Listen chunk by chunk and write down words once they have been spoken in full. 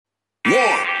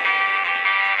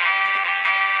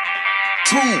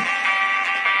2, 3.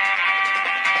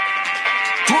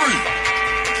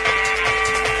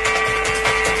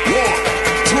 1,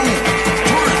 2,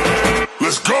 3.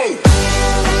 Let's go.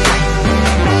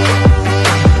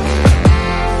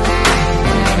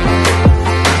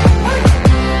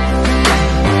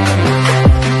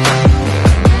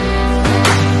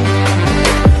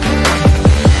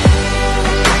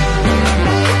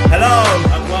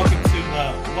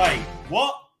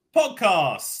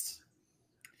 Podcast.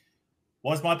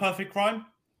 What's my perfect crime?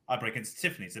 I break into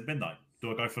Tiffany's at midnight.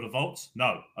 Do I go for the vault?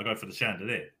 No, I go for the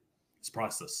chandelier. It's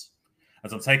priceless.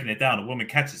 As I'm taking it down, a woman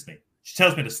catches me. She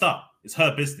tells me to stop. It's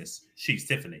her business. She's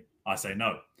Tiffany. I say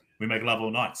no. We make love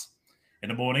all night. In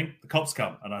the morning, the cops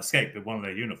come and I escape in one of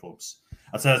their uniforms.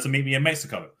 I tell her to meet me in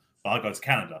Mexico, but I go to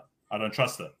Canada. I don't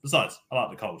trust her. Besides, I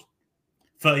like the cold.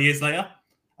 30 years later,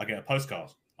 I get a postcard.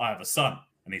 I have a son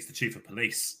and he's the chief of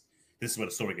police. This is where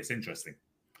the story gets interesting.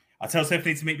 I tell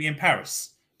Tiffany to meet me in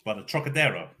Paris by the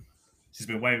Trocadero. She's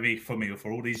been waiting for me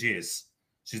for all these years.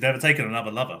 She's never taken another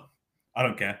lover. I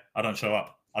don't care. I don't show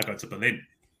up. I go to Berlin.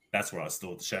 That's where I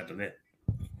stored the chandelier.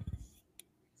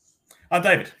 I'm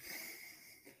David.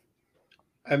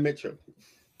 I'm Mitchell.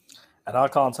 And I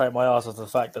can't take my eyes off the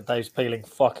fact that Dave's peeling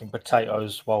fucking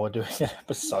potatoes while we're doing an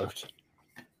episode.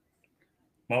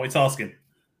 Multitasking.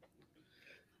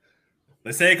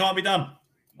 They say it can't be done.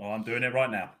 Oh, I'm doing it right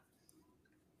now.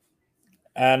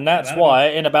 And that's why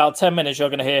in about 10 minutes you're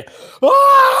going to hear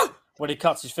 "Ah!" when he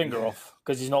cuts his finger off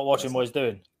because he's not watching what he's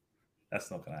doing. That's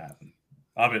not going to happen.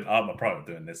 I'm a pro at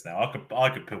doing this now. I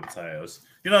could peel potatoes.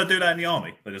 You know, I do that in the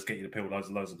army. They just get you to peel loads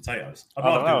and loads of potatoes. I'd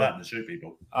rather do that than shoot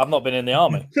people. I've not been in the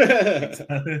army.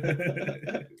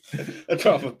 I'd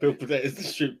rather peel potatoes to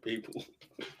shoot people.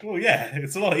 Well, yeah,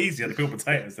 it's a lot easier to peel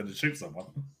potatoes than to shoot someone.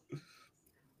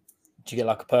 Do you get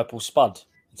like a purple spud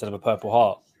instead of a purple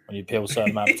heart when you peel a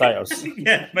certain amount of potatoes?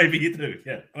 Yeah, maybe you do.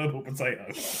 Yeah, purple potato.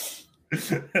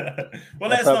 Well,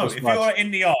 let us know. If you're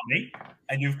in the army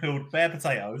and you've peeled bare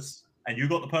potatoes and you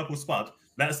got the purple spud,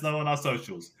 let us know on our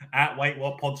socials at Wait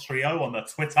What Pod Trio on the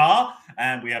Twitter,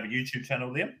 and we have a YouTube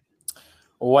channel, Liam.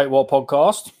 Wait What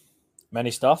Podcast. Many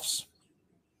stuffs.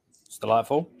 It's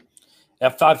delightful.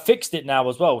 I've fixed it now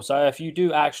as well. So if you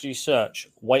do actually search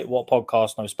Wait What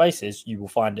Podcast, no spaces, you will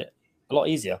find it a lot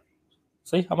easier.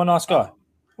 See, I'm a nice guy.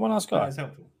 I'm a nice guy. That's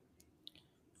helpful.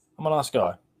 I'm a nice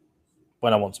guy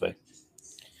when I want to be.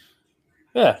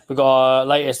 Yeah, we've got our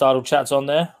latest Idle Chats on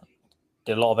there.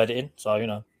 Did a lot of editing, so, you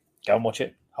know, go and watch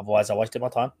it. Otherwise, I wasted my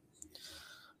time.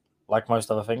 Like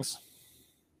most other things.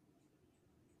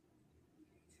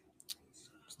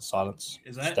 It's the silence.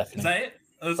 Is that it?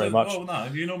 Pretty much. Oh, no.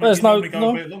 You normally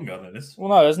go a bit longer than this. Well,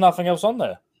 no, there's nothing else on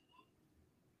there.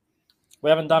 We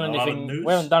haven't done anything.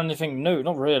 We haven't done anything new.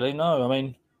 Not really. No, I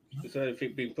mean, is there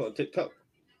anything being put on TikTok?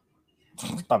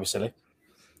 Don't be silly.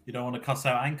 You don't want to cuss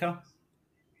out Anchor?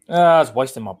 It's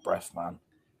wasting my breath, man.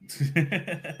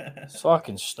 It's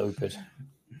fucking stupid.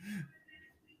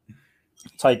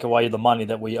 Take away the money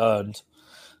that we earned,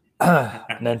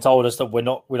 and then told us that we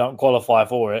don't qualify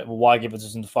for it. Well, why give it to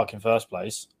us in the fucking first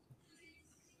place?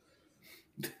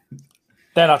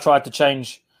 Then I tried to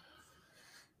change.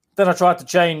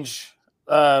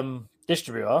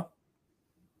 Distributor,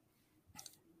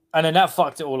 and then that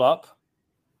fucked it all up.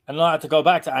 And I had to go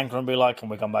back to Anchor and be like, "Can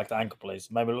we come back to Anchor, please?"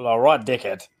 Maybe look like, all right,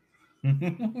 dickhead.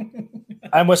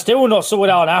 And we're still not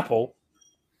sorted out on Apple.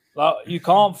 Like, you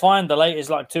can't find the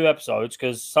latest 2 episodes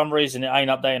because some reason it ain't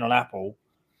updating on Apple.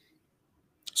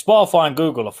 Spotify and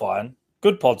Google are fine.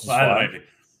 Good Pods is fine.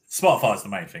 Spotify is the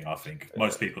main thing. I think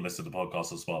most people listen to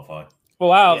podcasts on Spotify.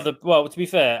 Well, to be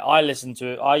fair, I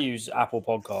use Apple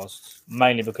Podcasts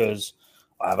mainly because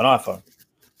I have an iPhone.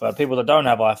 But people that don't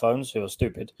have iPhones, who are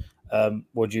stupid,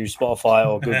 would use Spotify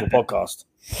or Google Podcast.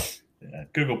 Yeah,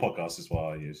 Google Podcast is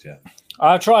what I use. Yeah,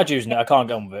 I tried using it. I can't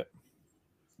get on with it.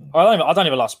 I don't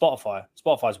even like Spotify.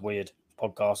 Spotify's weird.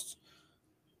 Podcasts.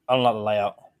 I don't like the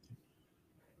layout.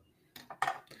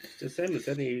 It's the same as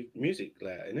any music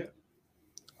layout, isn't it?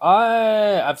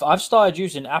 I've started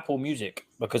using Apple Music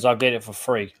because I get it for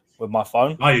free with my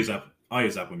phone. I use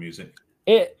Apple Music.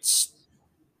 It's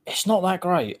not that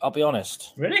great, I'll be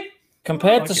honest. Really?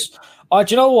 Compared to, do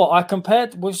you know what? I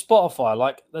compared with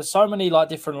Spotify. There's so many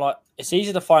different it's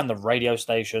easy to find the radio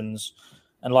stations,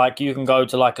 and you can go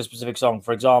to a specific song.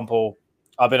 For example,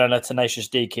 I've been on a Tenacious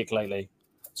D kick lately,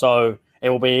 so it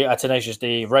will be a Tenacious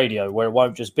D radio where it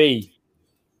won't just be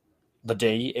the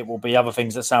D, it will be other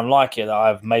things that sound like it that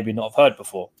I've maybe not have heard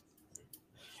before.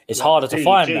 It's harder to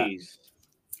find that.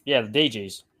 Yeah, the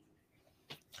DGs.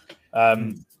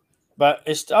 But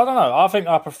I don't know. I think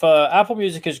I prefer Apple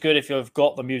Music is good if you've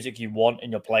got the music you want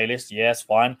in your playlist. Yes,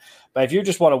 fine. But if you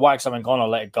just want to whack something on and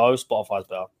let it go, Spotify's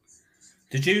better.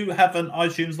 Did you have an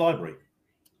iTunes library?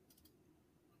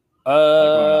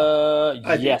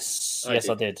 Yes,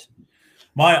 I did.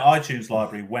 My iTunes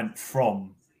library went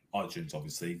from iTunes,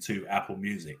 obviously, to Apple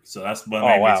Music, so that's the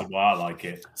main reason why I like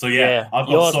it. So I've got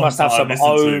yours songs must have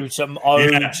that some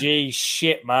OG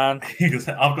shit, man.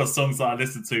 I've got songs that I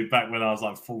listened to back when I was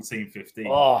like 14, 15.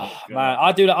 Oh man,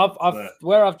 I do that.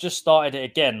 I've just started it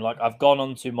again. Like I've gone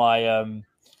onto my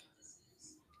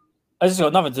This has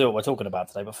got nothing to do with what we're talking about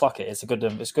today, but fuck it, it's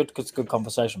good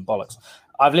conversation. Bollocks.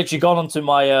 I've literally gone onto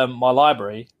my my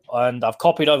library and I've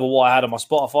copied over what I had on my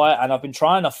Spotify, and I've been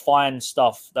trying to find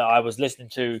stuff that I was listening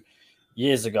to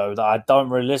years ago that I don't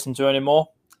really listen to anymore.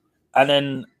 And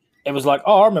then it was like,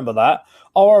 oh, I remember that.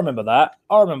 Oh, I remember that.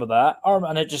 I remember that.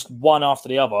 And it just one after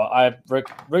the other. I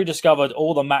rediscovered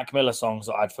all the Mac Miller songs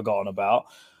that I'd forgotten about.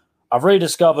 I've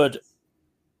rediscovered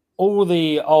all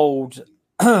the old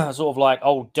sort of like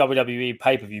old WWE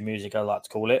pay-per-view music, I like to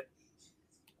call it.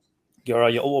 Your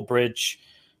Auto Bridge,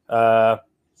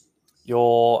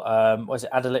 your what is it?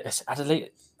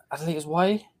 Adelita's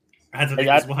Way.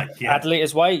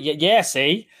 Adelita's Way. Yeah.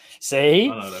 See. I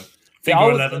know them.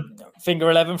 Finger 11. Finger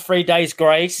 11. 3 Days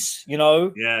Grace. You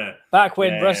know. Yeah. Back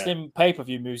when wrestling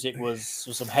pay-per-view music was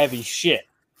some heavy shit.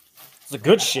 It's the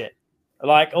good shit,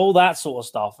 like all that sort of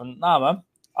stuff. And man,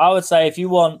 I would say if you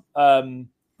want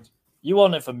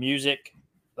it for music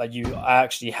that you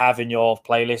actually have in your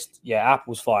playlist, yeah,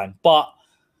 Apple's fine. But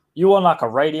you want like a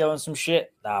radio and some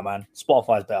shit, nah, man,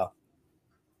 Spotify's better.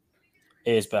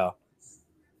 It is better.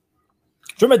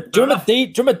 Do you remember Deezer? Do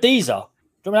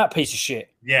you remember that piece of shit?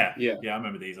 Yeah, I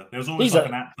remember Deezer. There was always like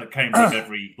an app that came with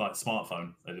every like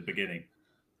smartphone at the beginning.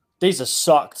 Deezer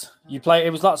sucked. It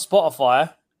was like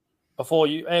Spotify before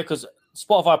because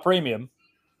Spotify Premium,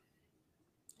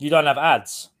 you don't have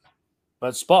ads.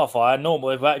 But Spotify,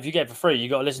 normally, if you get it for free, you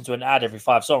got to listen to an ad every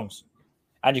 5 songs,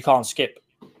 and you can't skip.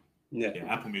 Yeah,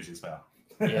 Apple Music's better.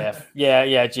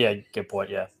 yeah. Good point.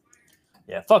 Yeah.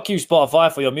 Fuck you,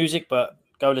 Spotify, for your music, but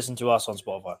go listen to us on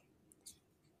Spotify.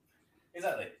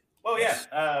 Exactly. Well,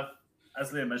 yeah.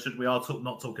 As Liam mentioned, we are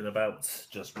not talking about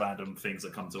just random things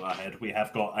that come to our head. We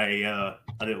have got a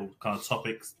little kind of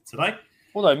topic today.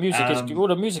 Although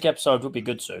the music episode would be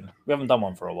good soon. We haven't done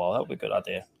one for a while. That would be a good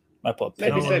idea.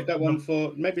 Maybe save that one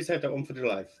for the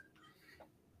live.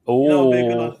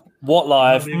 Oh, what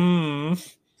live? You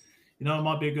know, it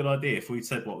might be a good idea if we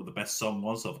said what the best song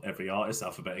was of every artist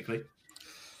alphabetically.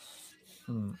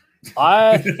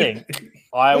 I think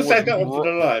we'll save that one for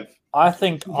the live. I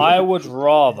think I would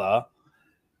rather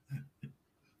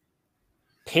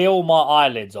peel my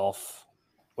eyelids off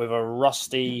with a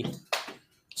rusty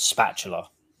spatula.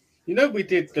 You know, we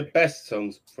did the best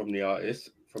songs from the artists.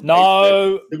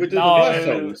 No, we do the worst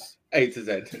songs, A to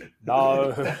Z.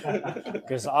 No,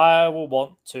 because I will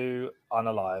want to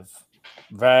unalive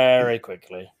very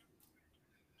quickly.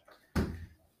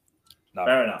 No.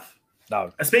 Fair enough.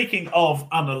 No. Speaking of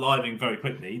unaliving very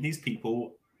quickly, these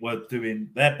people were doing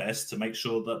their best to make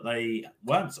sure that they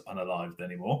weren't unalived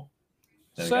anymore.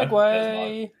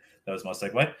 Segue. That was my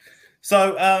segue.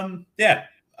 So,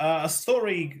 a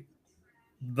story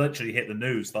literally hit the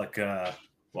news like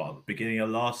the beginning of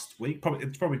last week.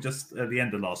 It's probably just at the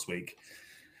end of last week,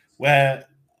 where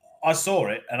I saw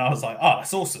it and I was like, "Oh,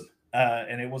 that's awesome!"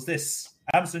 And it was this: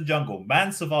 Amazon jungle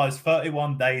man survives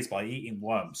 31 days by eating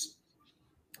worms.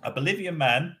 A Bolivian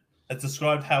man has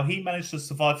described how he managed to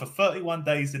survive for 31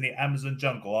 days in the Amazon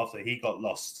jungle after he got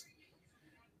lost.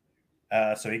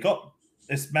 So he got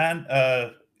this man.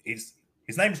 His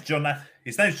name's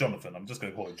Jonathan. I'm just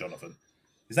going to call him Jonathan.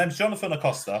 His name's Jonathan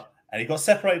Acosta. And he got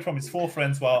separated from his 4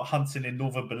 friends while hunting in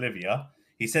northern Bolivia.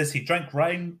 He says he drank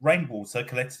rainwater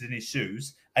collected in his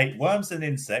shoes, ate worms and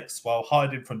insects while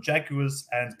hiding from jaguars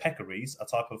and peccaries, a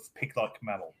type of pig-like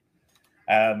mammal.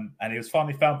 And he was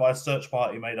finally found by a search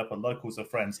party made up of locals and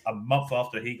friends a month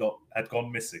after he had gone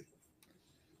missing.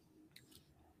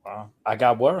 Wow. I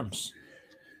got worms.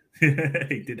 He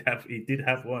did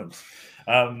have worms.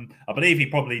 I believe he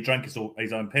probably drank his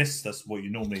own piss. That's what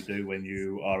you normally do when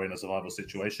you are in a survival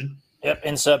situation. Yep.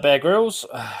 Insert Bear Grylls.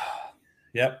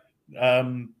 Yep.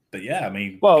 But yeah, I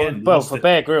mean, for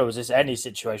Bear Grylls, it's any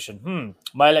situation.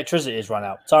 My electricity has run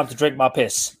out. Time to drink my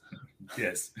piss.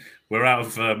 Yes, we're out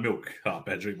of milk. I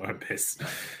better drink my own piss.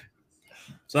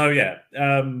 So yeah,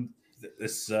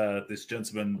 this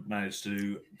gentleman managed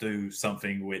to do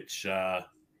something which a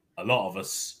lot of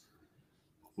us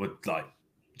would like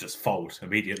just fold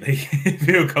immediately. If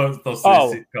you kind of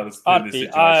Oh, in this I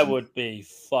situation. would be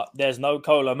fuck. There's no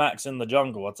Cola Max in the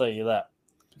jungle. I'll tell you that.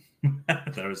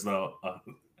 There is not.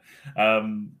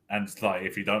 And like,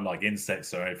 if you don't like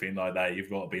insects or anything like that, you've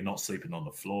got to be not sleeping on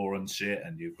the floor and shit,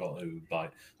 and you've got to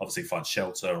like obviously find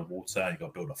shelter and water, and you've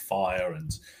got to build a fire,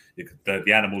 and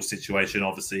the animal situation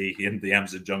obviously in the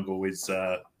Amazon jungle is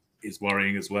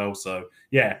worrying as well. So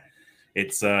yeah,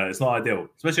 it's not ideal,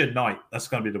 especially at night. That's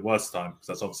going to be the worst time because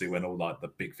that's obviously when all like the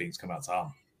big things come out to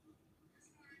hunt.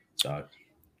 So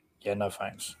Yeah, no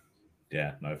thanks.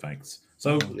 yeah, no thanks.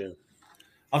 So Yeah.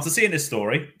 after seeing this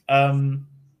story,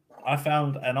 I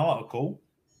found an article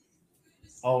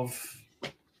of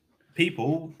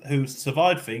people who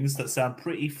survived things that sound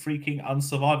pretty freaking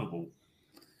unsurvivable.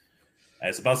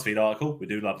 It's a BuzzFeed article. We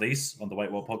do love these on the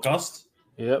Wait What podcast.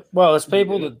 Yeah. Well, it's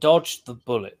people Yeah. that dodged the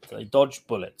bullet. They dodged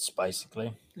bullets,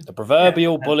 basically. The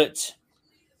proverbial Yeah. bullet.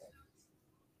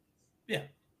 Yeah,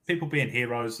 people being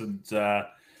heroes, and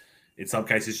in some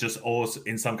cases just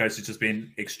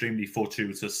being extremely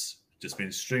fortuitous, just being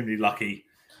extremely lucky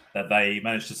that they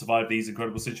managed to survive these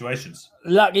incredible situations.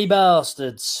 Lucky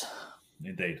bastards.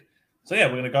 Indeed. So yeah,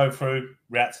 we're going to go through,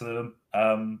 react to them,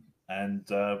 and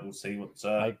we'll see what we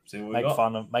Make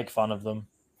got. make fun of them.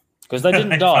 Because they didn't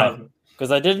Make die. fun of them. Because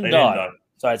they didn't They die. didn't die.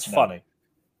 So it's No. funny.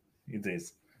 It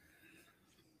is.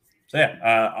 So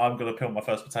yeah, I'm going to peel my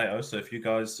first potato. So if you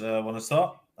guys want to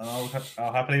start, I'll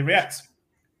happily react.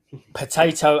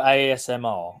 Potato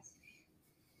ASMR.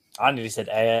 I nearly said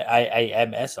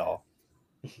AAMSR.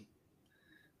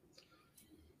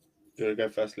 You want to go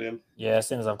first, Liam? Yeah, as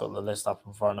soon as I've got the list up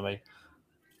in front of me.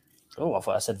 Oh, I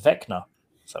thought I said Vecna.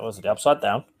 So was it the upside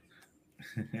down?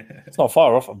 It's not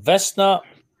far off. Vesna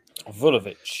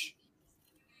Vulovic.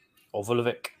 Or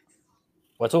Vulovic.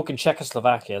 We're talking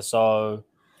Czechoslovakia, so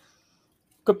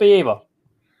could be either.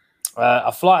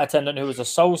 A flight attendant who was a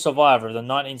sole survivor of the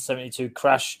 1972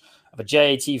 crash of a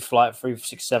JAT Flight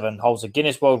 367 holds a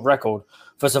Guinness World Record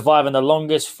for surviving the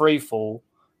longest free fall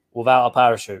without a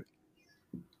parachute.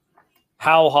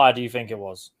 How high do you think it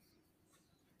was?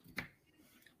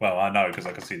 Well, I know because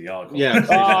I can see the article. Yeah.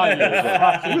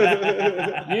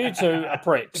 You two are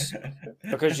pricks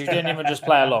because you didn't even just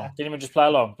play along.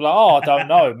 Like, oh, I don't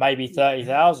know, maybe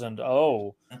 30,000.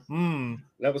 Oh,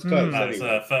 That was close. No, it's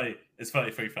anyway. It's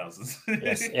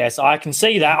 33,000. yes, I can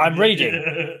see that. I'm reading.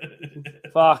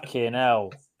 Fucking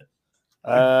hell.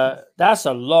 That's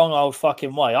a long old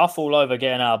fucking way. I fall over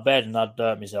getting out of bed and I'd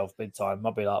dirt myself big time.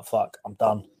 I'd be like, fuck, I'm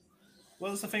done.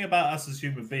 Well, that's the thing about us as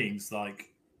human beings. Like,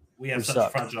 we have We such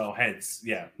suck. fragile heads.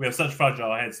 Yeah, we have such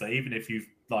fragile heads that even if you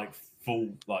like fall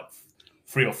like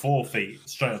 3 or 4 feet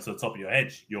straight onto the top of your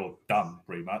head, you're done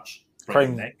pretty much. Break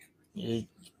your neck. You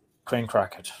cream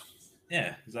crackered.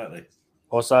 Yeah, exactly.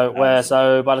 Also,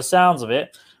 so by the sounds of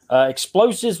it,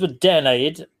 explosives were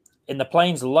detonated in the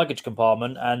plane's luggage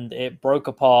compartment, and it broke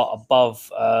apart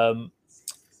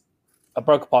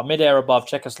midair above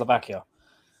Czechoslovakia.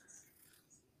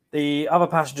 The other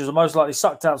passengers were most likely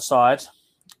sucked outside,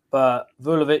 but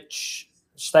Vulovic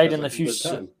stayed in the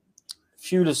fuselage.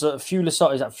 Is that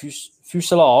fuselage?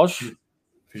 Fuselage.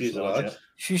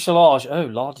 Fuselage. Oh,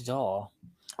 la di da.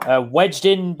 Wedged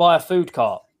in by a food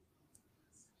cart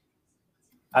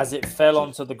as it fell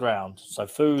onto the ground. So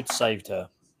food saved her.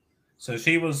 So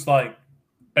she was like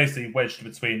basically wedged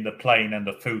between the plane and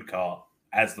the food cart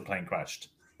as the plane crashed.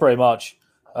 Pretty much.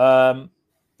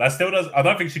 That still does. I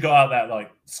don't think she got out of that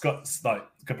like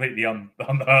completely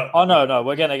unhurt. Oh no,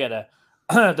 we're gonna get there.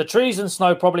 The trees and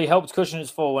snow probably helped cushion its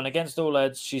fall, and against all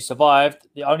odds, she survived.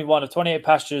 The only one of 28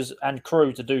 passengers and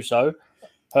crew to do so.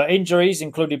 Her injuries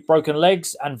included broken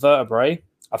legs and vertebrae,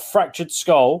 a fractured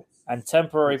skull, and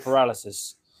temporary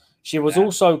paralysis. She was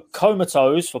also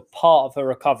comatose for part of her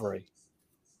recovery.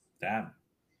 Damn.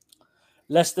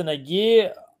 Less than a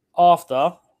year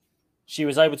after she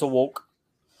was able to walk,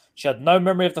 she had no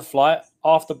memory of the flight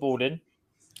after boarding,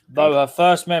 though her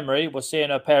first memory was seeing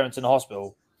her parents in the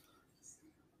hospital.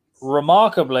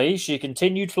 Remarkably, she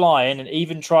continued flying and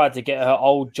even tried to get her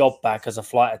old job back as a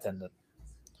flight attendant.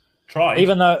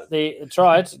 Even though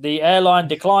the airline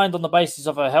declined on the basis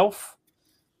of her health.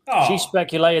 Oh, She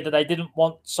speculated that they didn't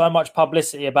want so much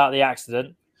publicity about the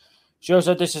accident. She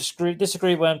also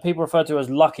disagreed when people referred to her as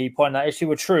lucky, pointing out if she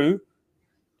were true,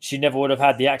 she never would have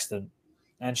had the accident.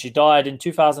 And she died in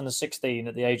 2016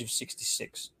 at the age of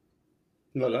 66.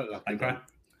 Not that lucky. Plane crash.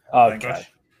 Okay.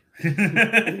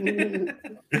 Plane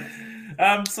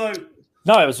crash. So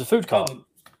No, it was a food cart.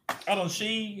 hold on.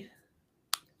 She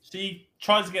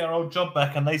tried to get her old job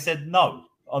back, and they said no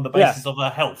on the basis of her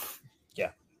health.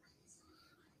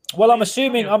 Well, I'm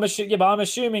assuming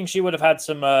she would have had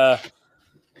some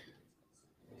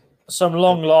some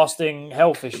long-lasting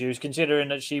health issues, considering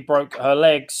that she broke her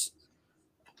legs,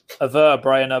 a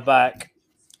vertebrae in her back,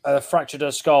 fractured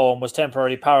her skull, and was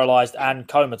temporarily paralysed and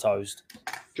comatose.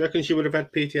 Do you reckon she would have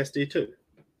had PTSD too?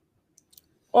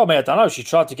 Well, I mean, I don't know. She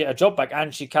tried to get a job back,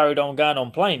 and she carried on going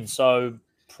on planes, so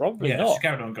probably Yeah, not. she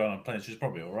carried on going on planes. She's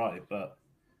probably all right, but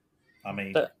I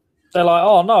mean, They're like,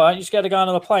 "Oh no, aren't you scared of going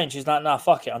on a plane?" She's like, "Nah,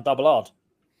 fuck it, I'm double hard."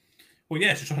 well,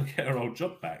 yeah, she's trying to get her old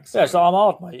job back. So. Yeah, so I'm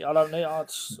hard, mate. I don't need.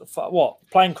 What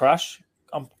plane crash?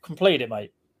 I'm completed,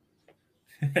 mate.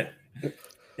 Yeah,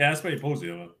 that's pretty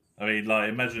ballsy of her. I mean, like,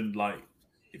 imagine, like,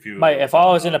 if you were... Mate, if I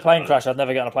was in a plane crash, I'd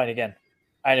never get on a plane again.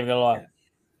 I ain't even gonna lie. Yeah.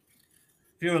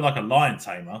 If you were like a lion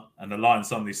tamer and the lion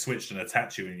suddenly switched and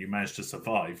attacked you and you managed to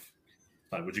survive,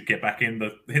 like, would you get back in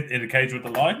the cage with the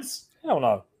lions? Hell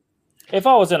no. If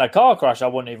I was in a car crash, I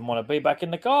wouldn't even want to be back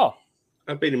in the car.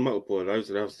 I've been in multiple of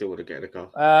those, and I still would have get in a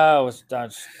car.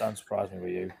 Don't surprise me with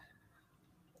you.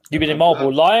 You've been in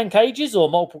multiple lion cages or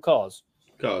multiple cars?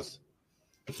 Cars.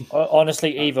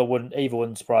 Honestly, either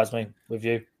wouldn't surprise me with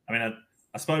you. I mean,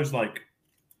 I suppose, like,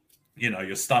 you know,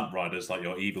 your stunt riders, like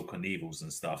your Evel Knievels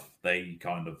and stuff, they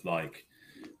kind of like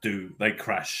they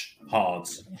crash hard,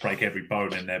 break every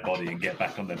bone in their body and get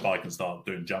back on their bike and start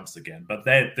doing jumps again. But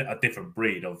they're a different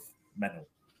breed of mental.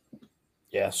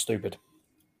 Yeah, stupid.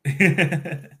 What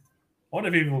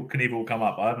if Evel Knievel will come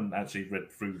up? I haven't actually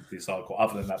read through this article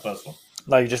other than that first one.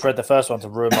 No, you just read the first one to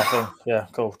ruin my thing. Yeah,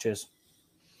 cool. Cheers.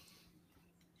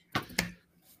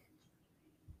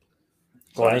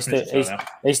 Go on,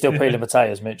 he's still peeling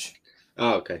potatoes, Mitch.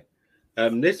 Oh, okay.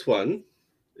 This one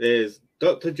is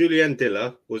Dr. Julianne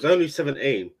Diller was only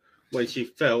 17 when she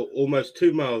fell almost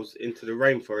 2 miles into the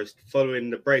rainforest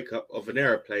following the breakup of an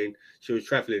aeroplane she was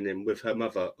traveling in with her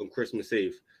mother on Christmas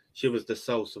Eve. She was the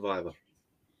sole survivor.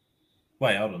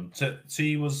 Wait, hold on. So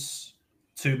she was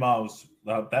 2 miles.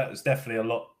 That is definitely a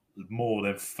lot more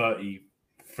than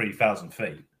 33,000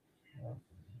 feet.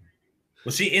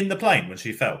 Was she in the plane when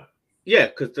she fell? Yeah,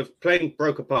 because the plane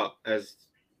broke apart as...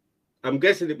 I'm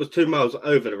guessing it was 2 miles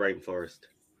over the rainforest.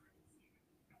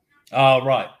 Oh,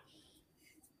 right.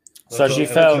 So she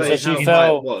fell.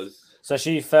 So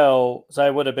she fell. So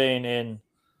it would have been in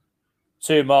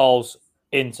 2 miles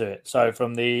into it. So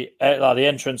from the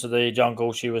entrance of the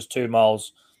jungle, she was 2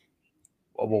 miles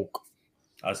a walk.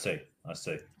 I see.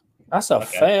 That's a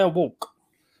fair walk.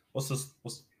 What's the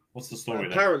story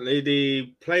there? Apparently,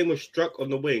 the plane was struck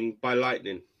on the wing by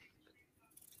lightning.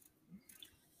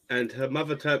 And her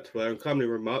mother turned to her and calmly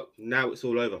remarked, "Now it's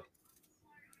all over."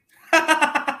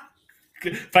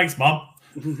 Thanks, Mum.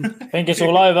 Think it's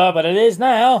all over, but it is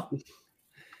now.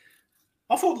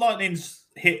 I thought lightning's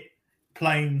hit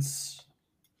planes.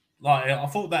 Like, I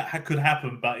thought that could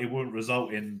happen, but it wouldn't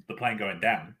result in the plane going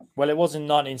down. Well, it was in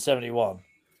 1971.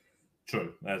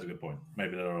 True, that's a good point.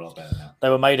 Maybe they're a lot better now. They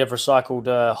were made of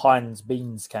recycled Heinz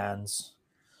beans cans.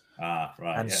 Ah,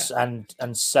 right. And yeah.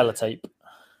 and sellotape.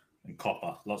 And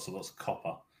copper, lots of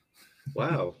copper.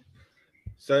 Wow.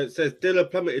 So it says Diller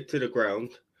plummeted to the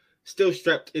ground, still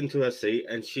strapped into her seat,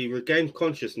 and she regained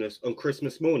consciousness on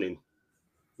Christmas morning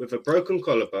with a broken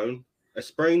collarbone, a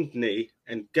sprained knee,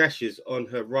 and gashes on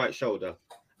her right shoulder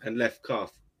and left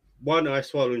calf, one eye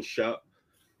swollen shut,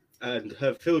 and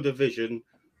her field of vision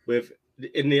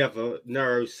in the other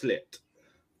narrow slit.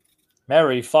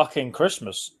 Merry fucking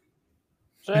Christmas.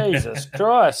 Jesus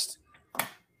Christ.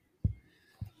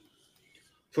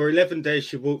 For 11 days,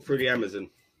 she walked through the Amazon.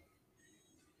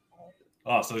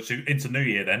 Oh, so she into New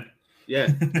Year then? Yeah.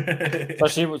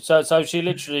 So she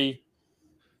literally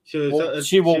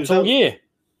she walked all year.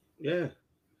 Yeah.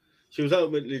 She was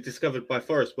ultimately discovered by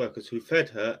forest workers who fed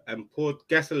her and poured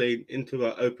gasoline into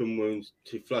her open wounds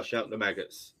to flush out the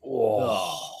maggots.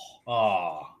 Oh.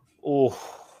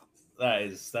 That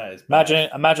is bad.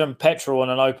 Imagine petrol on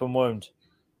an open wound.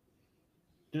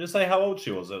 Did it say how old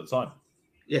she was at the time?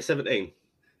 Yeah, 17.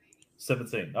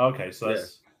 17. Okay, so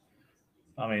that's...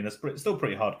 I mean, it's still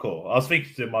pretty hardcore. I was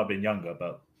thinking it might have been younger,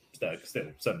 but still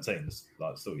 17 is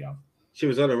like still young. She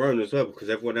was on her own as well because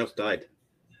everyone else died.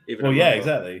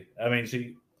 Exactly. I mean,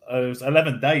 it was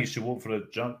 11 days she walked through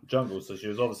the jungle, so she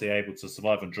was obviously able to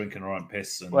survive on drinking her own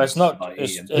piss. And, well, it's not.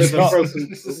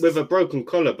 With a broken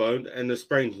collarbone and a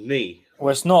sprained knee.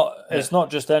 Well, it's not. Yeah. It's not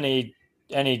just any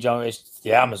jungle. It's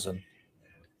the Amazon.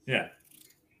 Yeah.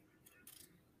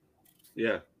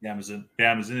 Yeah. The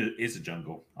Amazon is a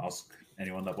jungle. Ask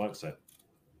anyone that works there.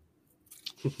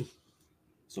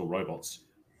 It's all robots.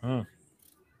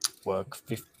 Work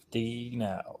 15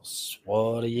 hours.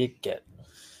 What do you get?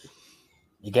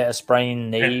 You get a sprained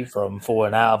knee from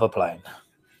falling out of a plane.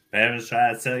 Paris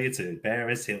tried to tell you to.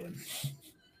 Paris Hilton.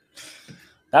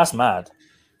 That's mad.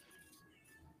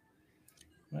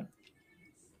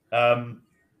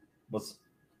 Was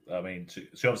I mean,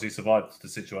 she obviously survived the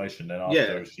situation. Then after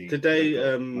Yeah, she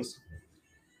today,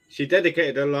 she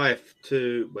dedicated her life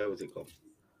to, where was it gone?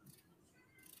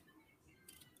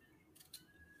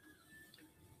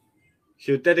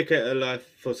 She would dedicate her life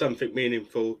for something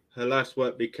meaningful. Her life's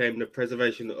work became the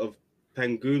preservation of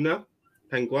Panguana,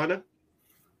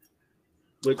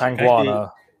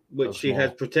 which she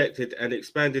has protected and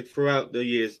expanded throughout the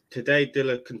years. Today,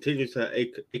 Dilla continues her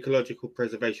ecological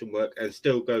preservation work and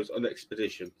still goes on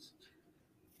expeditions.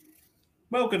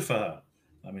 Well, good for her.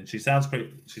 I mean, she sounds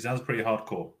pretty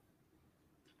hardcore.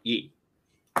 Yeah.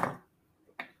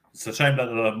 It's a shame that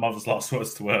the mother's last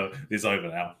words to her is over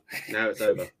now. Now it's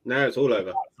over. Now it's all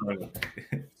over.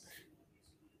 It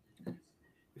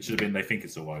should have been they think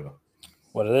it's all over.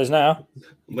 Well, it is now.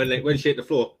 When she hit the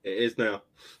floor, it is now.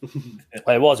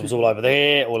 Well, it was all over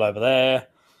there, all over there.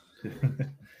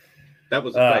 That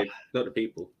was the plane, not the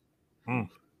people.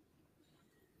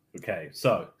 Okay,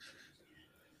 so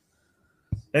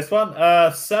this one,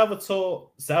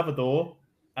 Salvador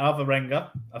Alvarenga,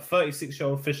 a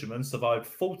 36-year-old fisherman, survived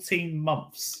 14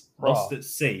 months lost at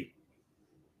sea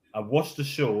and washed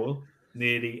ashore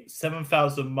nearly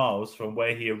 7,000 miles from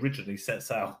where he originally set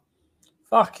sail.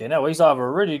 Fucking hell, he's either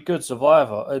a really good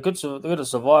survivor, good at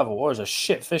survival, or he's a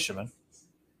shit fisherman.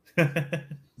 Maybe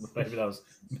that's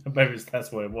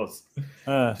what it was.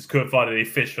 Just couldn't find any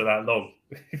fish for that long.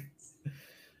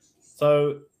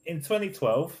 So in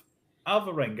 2012,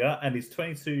 Alvarenga and his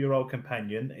 22-year-old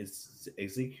companion,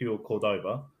 Ezequiel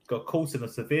Cordoba, got caught in a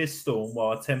severe storm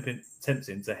while attempting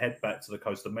to head back to the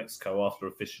coast of Mexico after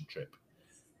a fishing trip.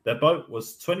 Their boat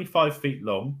was 25 feet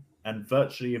long and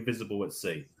virtually invisible at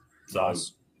sea. So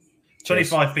nice.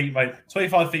 25 feet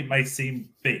may seem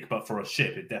big, but for a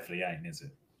ship, it definitely ain't, is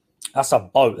it? That's a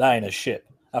boat. That ain't a ship.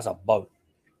 That's a boat.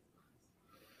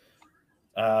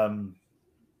 So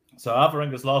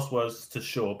Alvarenga's last words to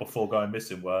shore before going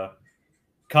missing were,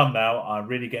 "Come now, I'm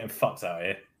really getting fucked out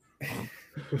here."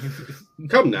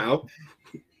 Come now.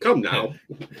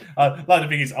 I like to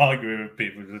think he's arguing with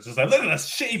people. It's just like, look at that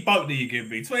shitty boat that you give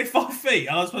me, 25 feet.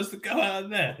 I was supposed to go out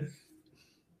in there. I'm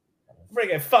really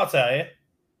getting fucked out here.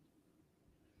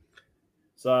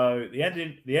 So the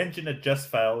engine had just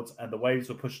failed, and the waves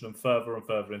were pushing them further and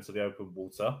further into the open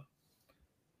water.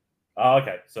 Oh,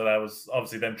 okay. So that was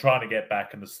obviously them trying to get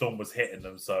back, and the storm was hitting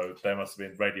them. So they must have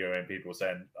been radioing people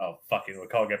saying, "Oh, fucking, we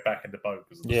can't get back in the boat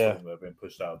because of the storm. They've been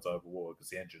pushed out over water because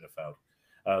the engine had failed."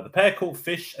 The pair caught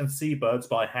fish and seabirds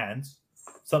by hand,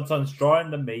 sometimes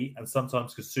drying the meat and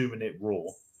sometimes consuming it raw.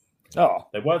 Oh,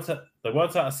 They worked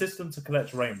out a system to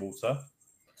collect rainwater.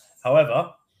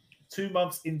 However, 2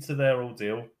 months into their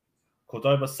ordeal,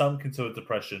 Cordoba sunk into a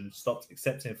depression, stopped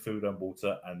accepting food and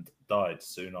water, and died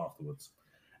soon afterwards.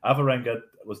 Alvarenga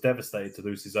was devastated to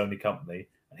lose his only company,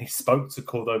 and he spoke to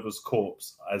Cordoba's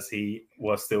corpse as he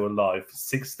was still alive for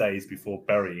 6 days before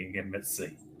burying him at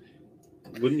sea.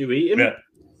 Wouldn't you eat him? Yeah.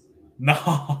 No,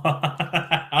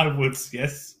 I would.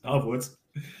 Yes, I would.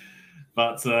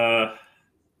 But yeah,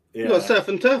 You got surf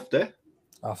and turf there.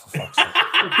 oh, for fuck's sake.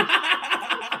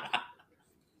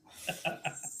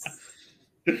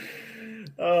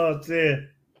 Oh dear.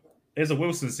 There's a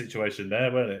Wilson situation there,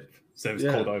 wasn't it? So it was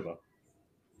Cordoba.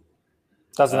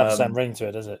 Doesn't have the same ring to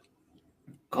it, does it?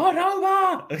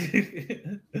 Cordoba!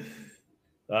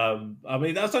 I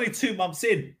mean, that's only 2 months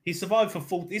in. He survived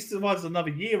He survived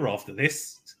another year after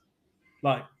this.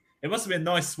 Like, it must have been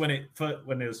nice when it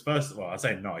was first. Well, I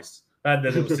say nice. They had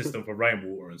their little system for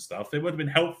rainwater and stuff. It would have been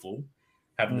helpful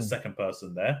having the second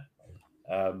person there.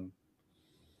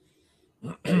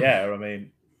 Yeah, I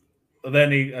mean,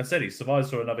 then he survives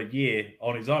for another year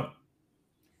on his own.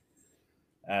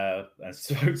 And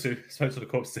spoke to the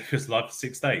corpse of his life for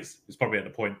 6 days. It was probably at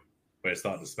the point where it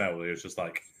started to smell. It was just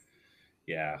like,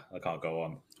 yeah, I can't go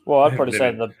on. Well, I'd probably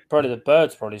say the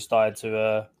birds probably started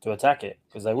to attack it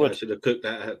because they would. I should have cooked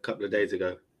that a couple of days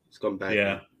ago. It's gone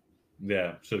bad.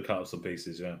 Yeah, should have cut up some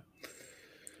pieces. Yeah.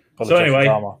 Probably So anyway,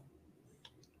 drama.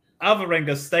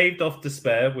 Alvarenga staved off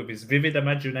despair with his vivid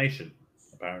imagination,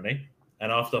 apparently.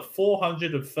 And after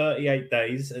 438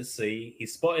 days at sea, he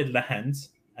spotted land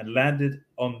and landed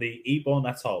on the Ebon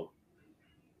Atoll,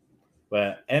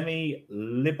 where Emmy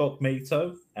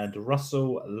Libokmeto and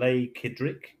Russell Leigh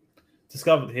Kidrick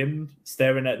discovered him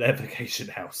staring at their vacation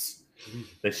house.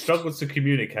 They struggled to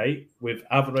communicate, with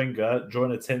Alvarenga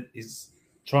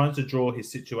trying to draw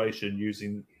his situation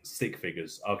using stick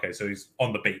figures. Okay, so he's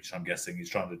on the beach, I'm guessing. He's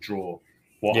trying to draw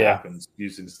what happens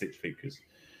using stick figures.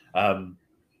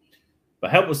 But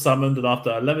help was summoned, and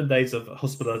after 11 days of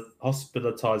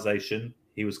hospitalization,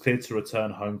 he was cleared to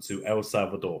return home to El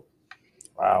Salvador.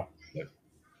 Wow.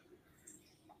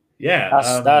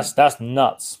 Yeah, That's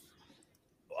nuts.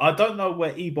 I don't know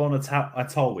where Ebon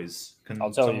Atoll is. Can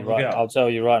I'll tell you someone look it right. up? I'll tell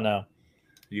you right now.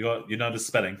 You know the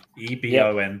spelling.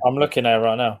 EBON. I'm looking at it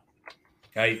right now.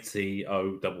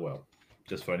 ATOLL.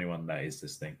 Just for anyone that is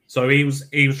this thing. So he was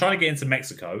trying to get into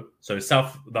Mexico, so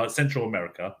Central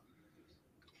America.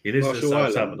 He lives in Marshall San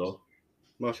Islands. Salvador.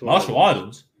 Marshall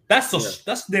Islands.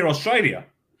 That's near Australia.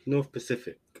 North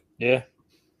Pacific. Yeah.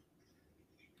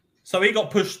 So he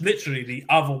got pushed literally the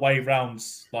other way round,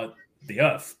 like the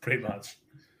Earth, pretty much.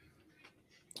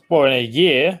 Well, in a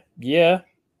year, yeah.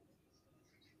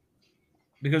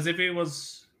 Because if he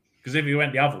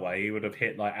went the other way, he would have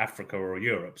hit like Africa or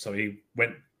Europe. So he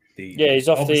went the He's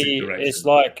off opposite the. direction. It's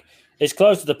like it's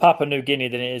closer to Papua New Guinea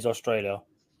than it is Australia.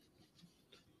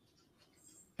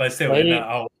 But still, Well, in that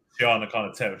whole Oceania kind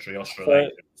of territory, Australia.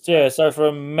 So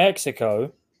from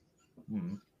Mexico,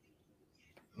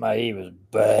 mate, he was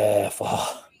bare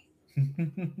far.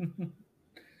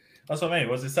 That's what I mean.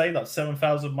 Was it say like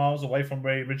 7,000 miles away from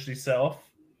where he originally set off?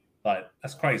 Like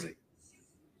that's crazy.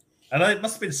 And it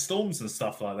must have been storms and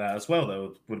stuff like that as well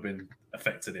that would have been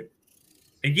affected him.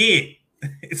 A year.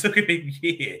 It took him a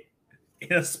year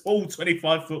in a small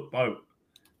 25-foot boat.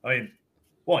 I mean,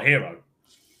 what a hero!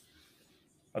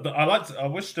 I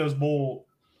wish there was more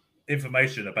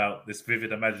information about this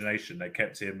vivid imagination that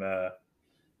kept him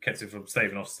from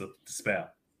staving off to despair.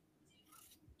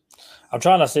 I'm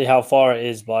trying to see how far it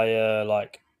is by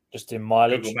just in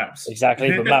mileage. Google Maps.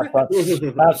 Exactly, but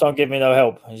maps don't give me no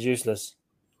help. It's useless.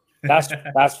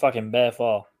 That's fucking bare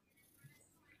far.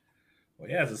 Well,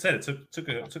 yeah, as I said, it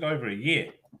took over a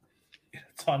year.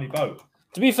 Tiny boat.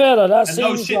 To be fair though, that And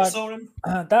seems no shit like saw him.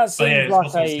 that seems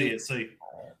like a sea.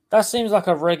 that seems like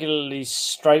a regular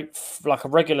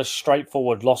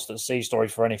straightforward lost at sea story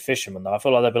for any fisherman. Though I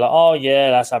feel like they'd be like, "Oh yeah,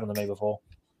 that's happened to me before."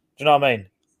 Do you know what I mean?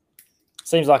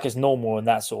 Seems like it's normal in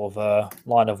that sort of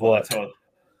line of work.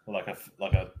 Like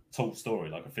a tall story,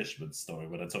 like a fisherman's story,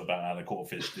 where they talk about how they caught a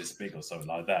fish this big or something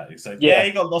like that. You say, yeah,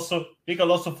 he got lost for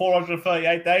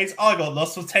 438 days. I got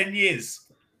lost for 10 years.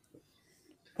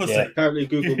 Pussy. Yeah. Apparently,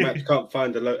 Google Maps can't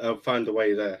find a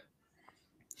way there.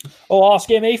 Oh, ask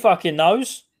him. He fucking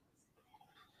knows.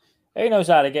 He knows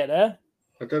how to get there.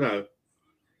 I don't know.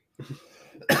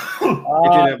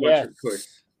 Yes.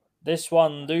 This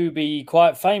one do be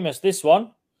quite famous. This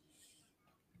one.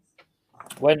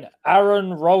 When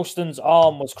Aaron Ralston's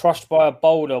arm was crushed by a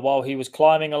boulder while he was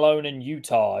climbing alone in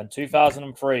Utah in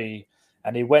 2003,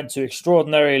 and he went to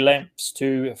extraordinary lengths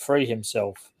to free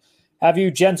himself. Have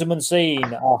you gentlemen seen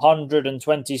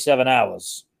 127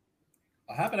 Hours?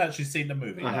 I haven't actually seen the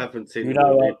movie. I haven't seen You the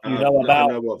know, movie. you know I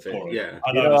about know of it. Yeah.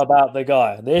 you know about the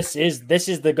guy. This is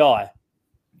the guy.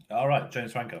 All right,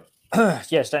 James Franco.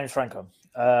 Yes, James Franco.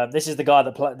 This is the guy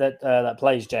that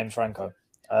plays James Franco.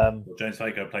 James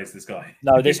Franco plays this guy.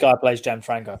 No, this guy plays James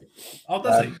Franco. Oh,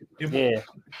 does he? Yeah,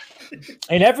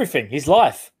 in everything, his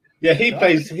life. Yeah, he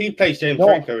plays James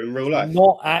Franco in real life.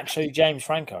 Not actually James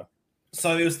Franco.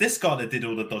 So it was this guy that did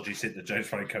all the dodgy shit that James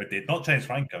Franco did, not James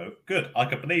Franco. Good, I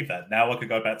could believe that. Now I could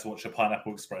go back to watch a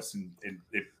Pineapple Express in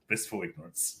blissful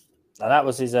ignorance. Now that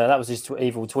was his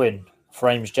evil twin,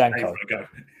 Frames Janko.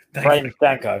 Frames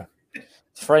Janko.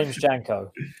 Frames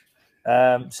Janko.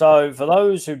 So for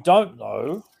those who don't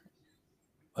know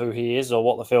who he is or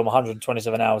what the film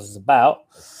 127 Hours is about,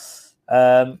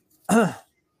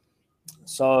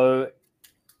 so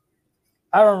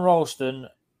Aaron Ralston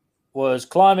was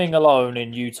climbing alone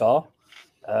in Utah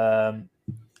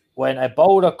when a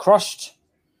boulder crushed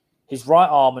his right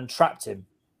arm and trapped him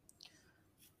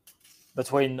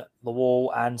between the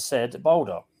wall and said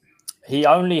boulder. He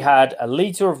only had a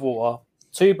liter of water,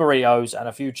 2 burritos, and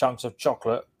a few chunks of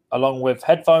chocolate, along with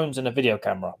headphones and a video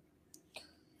camera.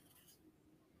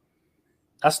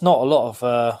 That's not a lot of...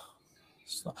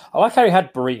 I like how he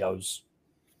had burritos.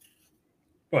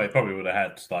 Well, he probably would have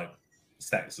had like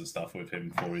snacks and stuff with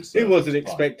him for his... He wasn't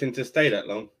expecting to stay that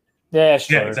long. Yeah,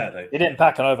 sure. Yeah, exactly. He didn't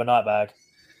pack an overnight bag.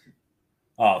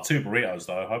 2 burritos,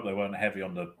 though. I hope they weren't heavy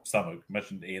on the stomach.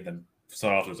 Imagine eating them so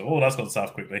afterwards. Oh, that's gone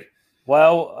south quickly.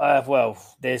 Well,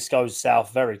 this goes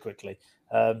south very quickly.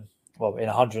 In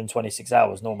 126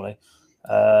 hours normally.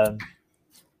 Well,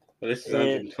 this is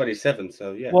 127,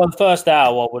 so yeah. Well, the first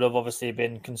hour would have obviously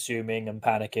been consuming and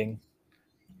panicking,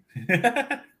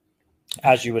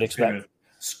 as you would expect.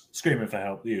 Screaming for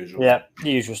help, the usual. Yeah,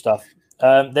 the usual stuff.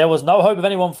 There was no hope of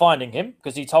anyone finding him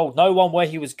because he told no one where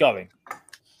he was going.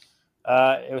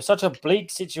 It was such a bleak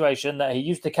situation that he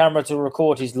used the camera to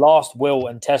record his last will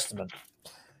and testament.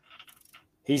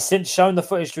 He's since shown the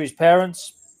footage to his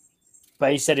parents,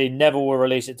 but he said he never will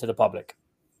release it to the public.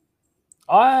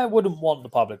 I wouldn't want the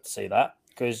public to see that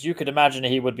because you could imagine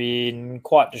he would be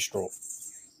quite distraught.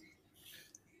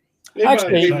 He might have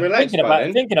Actually, been relaxed by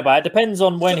then. thinking about it depends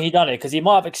on when he done it because he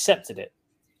might have accepted it.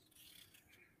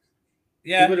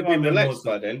 Yeah, He would have might been more relaxed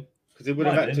than- by then because he would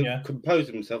have Might had been, to yeah. compose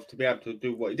himself to be able to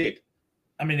do what he did.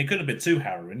 I mean, it couldn't have been too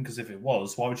harrowing because if it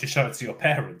was, why would you show it to your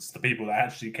parents, the people that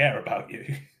actually care about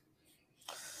you?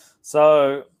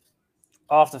 So,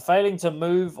 after failing to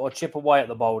move or chip away at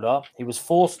the boulder, he was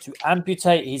forced to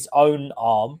amputate his own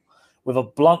arm with a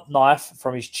blunt knife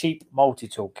from his cheap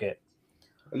multi-tool kit.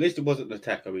 At least it wasn't the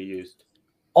tacker he used.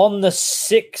 On the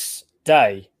 6th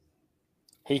day,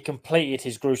 he completed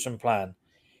his gruesome plan.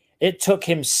 It took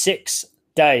him 6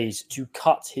 days to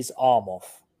cut his arm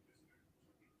off.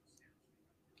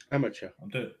 Amateur.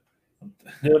 Do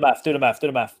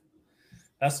the math.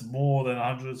 That's more than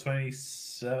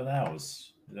 127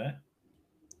 hours, is it?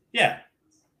 Yeah.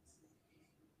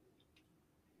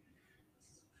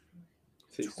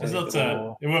 It's not,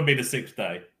 it won't be the 6th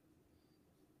day.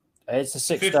 It's the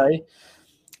 6th Fifth- day.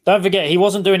 Don't forget, he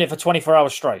wasn't doing it for 24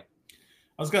 hours straight.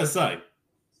 I was going to say.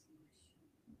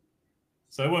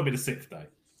 So it won't be the 6th day.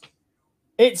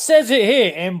 It says it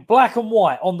here in black and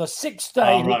white. On the 6th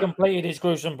day, Oh, he right. completed his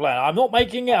gruesome plan. I'm not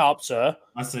making it up, sir.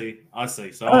 I see.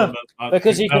 So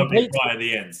Because he that'll be completes- right at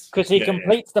the end. Because he Yeah,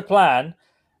 completes the plan,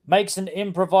 makes an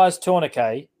improvised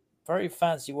tourniquet, very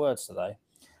fancy words today,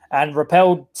 and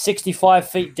rappelled 65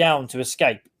 feet down to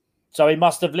escape. So he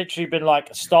must have literally been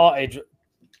like started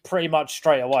pretty much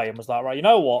straight away and was like, right, you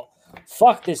know what?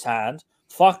 Fuck this hand,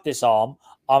 fuck this arm,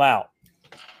 I'm out.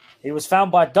 He was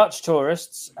found by Dutch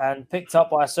tourists and picked up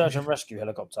by a search and rescue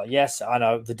helicopter. Yes, I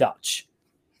know, the Dutch.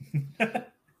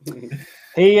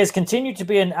 He has continued to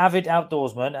be an avid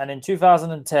outdoorsman, and in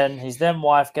 2010, his then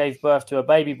wife gave birth to a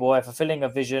baby boy, fulfilling a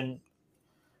vision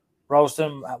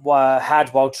Ralston had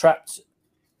while trapped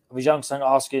with his young son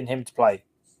asking him to play.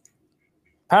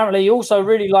 Apparently, he also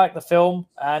really liked the film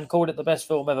and called it the best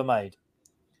film ever made.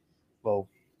 Well,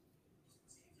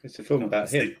 It's a film about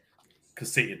him.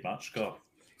 Conceited much, God.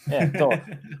 yeah,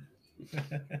 God.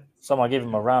 Someone give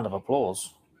him a round of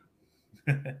applause.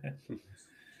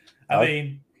 I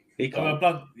mean, He with a can't.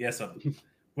 blunt,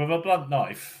 with a blunt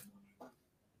knife.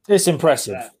 It's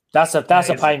impressive. That's a That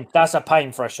is- pain. That's a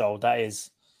pain threshold. That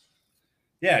is.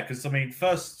 Yeah, because I mean,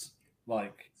 first,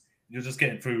 like you're just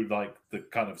getting through like the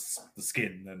kind of the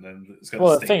skin, and then it's going to.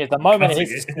 Well, the thing is, the moment it Cutting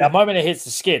hits, the moment it hits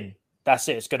the skin, that's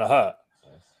it. It's going to hurt,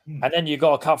 and then you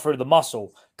got to cut through the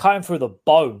muscle, cutting through the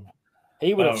bone.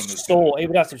 He would have Bone is sawed. He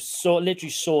would have to literally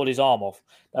sawed his arm off.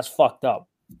 That's fucked up.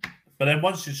 But then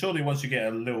once you get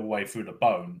a little way through the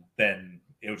bone, then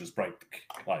it'll just break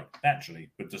like naturally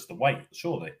with just the weight,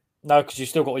 surely. No, because you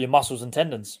still got all your muscles and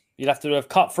tendons. You'd have to have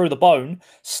cut through the bone,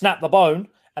 snap the bone,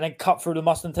 and then cut through the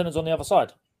muscle and tendons on the other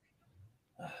side.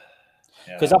 Yeah,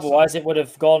 Because that's- otherwise, it would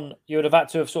have gone. You would have had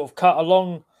to have sort of cut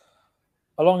along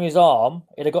his arm.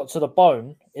 It'd have got to the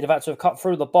bone. It'd have had to have cut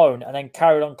through the bone and then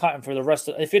carried on cutting through the rest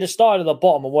of. If he'd have started at the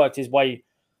bottom and worked his way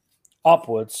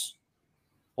upwards,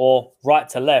 or right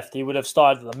to left, he would have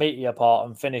started at the meatier part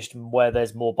and finished where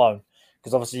there's more bone.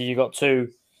 Because obviously, you got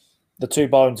the two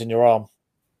bones in your arm.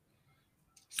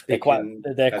 They're quite As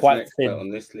an expert thin. on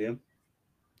this, Liam.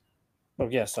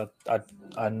 Well, yes, I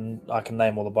can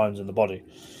name all the bones in the body.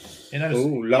 He knows.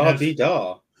 Oh, he la knows- di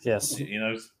da. Yes, He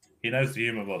knows. He knows the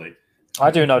human body.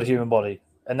 I do know the human body,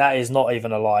 and that is not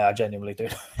even a lie. I genuinely do.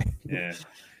 Yeah.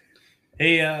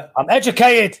 He. I'm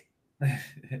educated.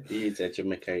 He is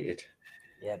educated.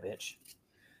 Yeah, bitch.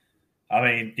 I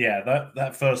mean, yeah,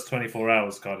 that first 24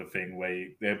 hours kind of thing, where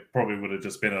there probably would have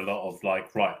just been a lot of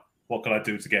like, right, what can I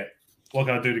do to get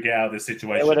out of this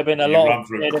situation? It would have been You run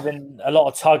through- There'd have been a lot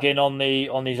of tugging on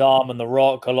his arm and the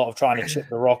rock. A lot of trying to chip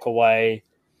the rock away.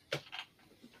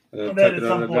 And then Taking at on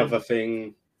some another point-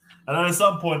 thing. And then at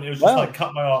some point, it was just Well- like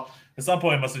cut my arm. At some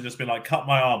point, it must have just been like cut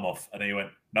my arm off, and then he went,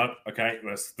 "No, okay,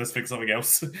 let's fix something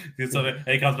else." And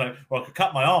he comes back, "Well, I could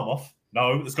cut my arm off."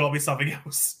 No, there's got to be something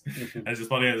else. And it's just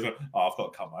funny. It's like, oh, I've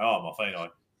got to cut my arm off, ain't I?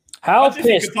 How Imagine if,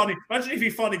 he pissed? could imagine if he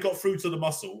finally got through to the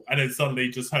muscle, and then suddenly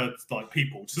just heard like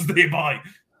people just nearby.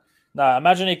 No,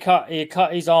 imagine he cut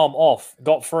his arm off,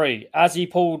 got free. As he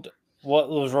pulled what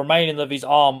was remaining of his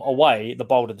arm away, the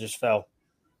boulder just fell.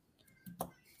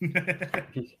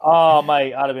 Oh,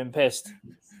 mate, I'd have been pissed.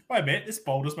 Wait a minute, this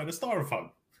boulder's made of styrofoam.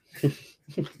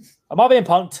 Am I being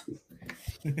punked?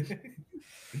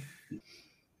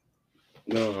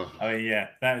 No. I mean, yeah,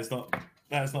 that is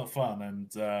not fun, and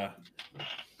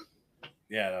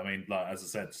yeah, I mean, like as I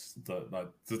said,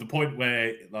 to the point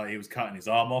where like he was cutting his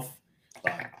arm off,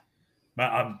 like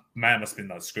man must have been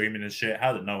like screaming and shit.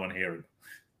 How did no one hear him?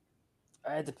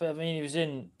 I mean, he was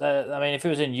in. I mean, if he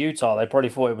was in Utah, they probably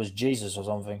thought it was Jesus or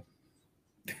something.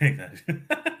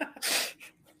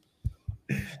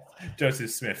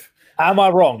 Joseph Smith. Am I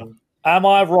wrong? Am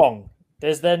I wrong?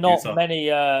 There not Utah.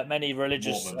 many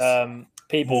religious Mormons.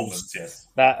 people Mormons, yes.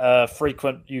 that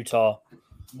frequent Utah?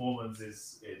 Mormons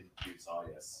is in Utah,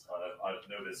 yes. I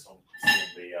know this from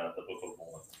seeing the Book of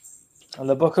Mormon. And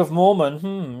the Book of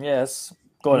Mormon. Yes.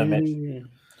 Go on, Mitch.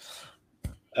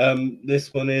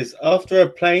 This one is after a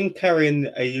plane carrying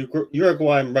a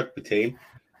Uruguayan rugby team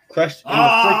crashed in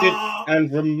the frigid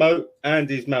and remote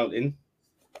Andes mountain.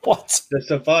 What? The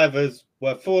survivors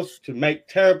were forced to make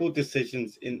terrible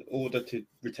decisions in order to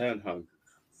return home.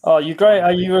 Oh, you great!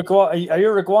 Are you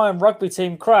Uruguayan rugby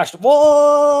team crashed?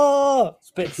 Whoa!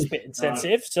 It's a bit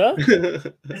insensitive, sir.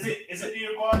 Is it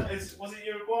Uruguayan? Was it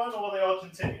Uruguayan or were they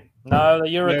Argentinian? No, the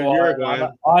Uruguayan.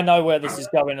 Uruguayan. I know where this is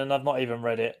going, and I've not even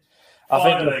read it. I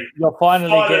Finally. think you're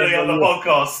finally getting on the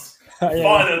podcast. Yeah.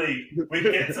 Finally, we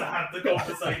get to have the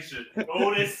conversation.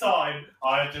 All this time,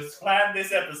 I have just planned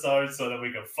this episode so that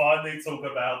we can finally talk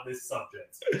about this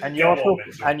subject. And Go on,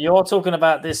 Mitchell. you're talking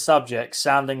about this subject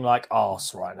sounding like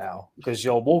arse right now because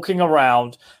you're walking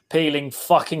around peeling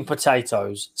fucking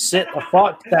potatoes. Sit the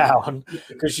fuck down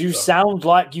because you sound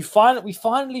like we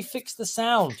finally fixed the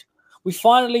sound. We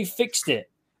finally fixed it,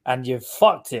 and you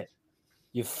fucked it.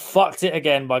 You fucked it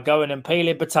again by going and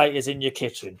peeling potatoes in your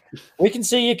kitchen. We can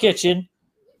see your kitchen.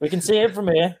 We can see it from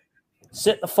here.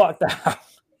 Sit the fuck down.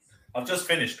 I've just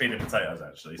finished peeling potatoes,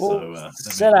 actually. Well,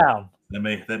 So sit down. Let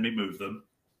me move them.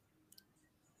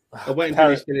 I'll wait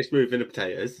until he's finished moving the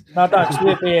potatoes. No, don't.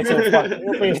 We'll be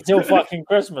here till fucking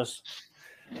Christmas.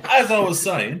 As I was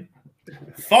saying,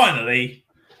 finally,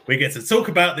 we get to talk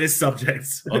about this subject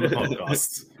on the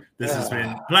podcast. This has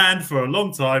been planned for a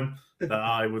long time. That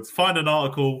I would find an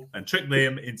article and trick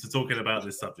Liam into talking about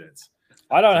this subject.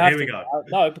 I don't So have here to. we go.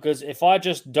 No, because if I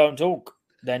just don't talk,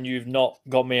 then you've not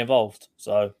got me involved.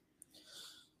 So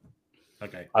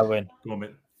Okay, I win. go on,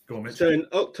 Mitch. So in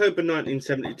October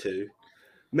 1972,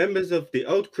 members of the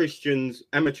Old Christians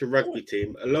amateur rugby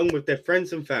team, along with their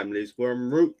friends and families, were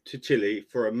en route to Chile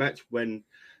for a match when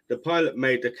the pilot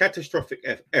made a catastrophic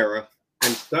error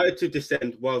and started to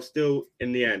descend while still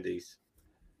in the Andes.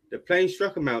 The plane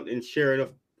struck a mountain, shearing off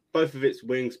both of its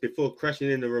wings before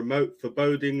crashing in the remote,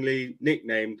 forebodingly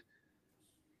nicknamed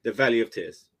the Valley of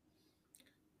Tears.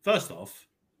 First off,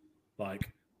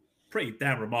 pretty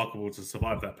damn remarkable to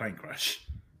survive that plane crash.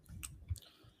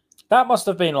 That must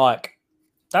have been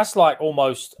that's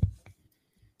almost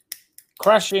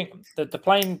crashing. The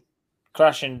plane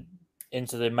crashing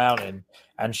into the mountain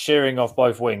and shearing off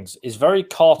both wings is very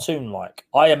cartoon-like.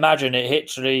 I imagine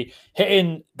it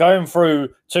going through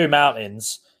two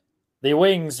mountains, the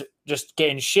wings just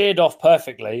getting sheared off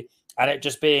perfectly, and it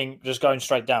just going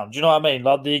straight down. Do you know what I mean?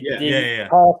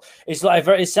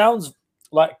 It sounds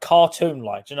like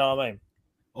cartoon-like. Do you know what I mean?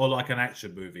 Or like an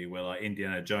action movie where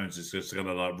Indiana Jones is just going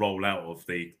to roll out of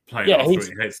the plane Yeah, after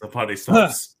it hits the plane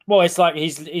stops. Well, it's like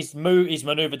he's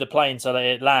maneuvered the plane so that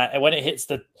it land, and when it hits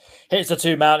the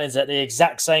two mountains at the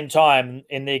exact same time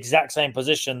in the exact same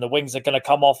position, the wings are going to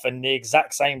come off in the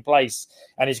exact same place,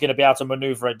 and he's going to be able to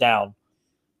maneuver it down.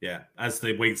 Yeah, as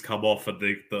the wings come off and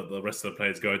the rest of the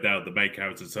planes go down, the main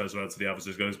character turns around to the others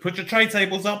and goes, "Put your tray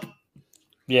tables up."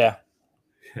 Yeah.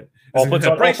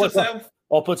 Brace yourself.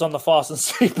 Or puts on the fasten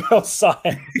seatbelt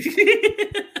sign.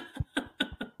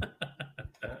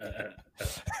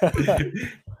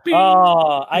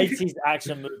 80s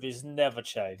action movies never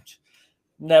change.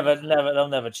 Never, they'll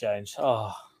never change.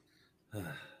 Oh,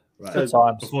 Right. good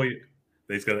times.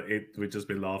 We've just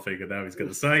been laughing, and now he's going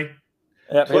to say,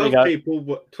 Yep, here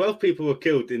we 12 people were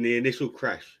killed in the initial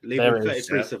crash, leaving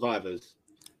 33 survivors.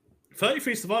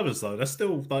 33 survivors, though. That's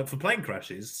still, for plane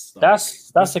crashes.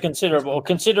 That's a considerable,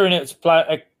 considering it's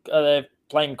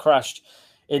plane crashed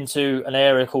into an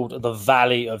area called the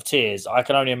Valley of Tears. I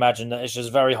can only imagine that it's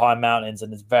just very high mountains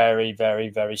and it's very, very,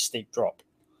 very steep drop.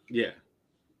 Yeah.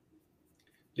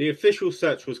 The official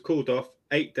search was called off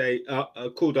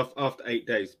after 8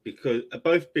 days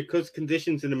because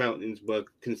conditions in the mountains were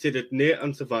considered near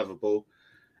unsurvivable,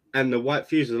 and the white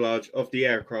fuselage of the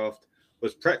aircraft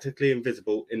was practically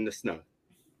invisible in the snow.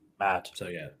 Mad. So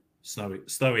yeah,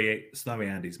 snowy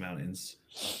Andes mountains.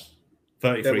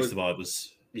 33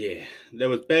 survivors. Yeah, there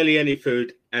was barely any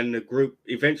food, and the group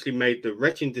eventually made the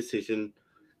wretched decision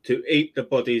to eat the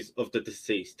bodies of the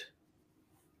deceased.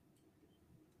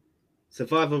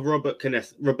 Survivor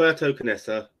Roberto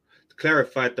Canessa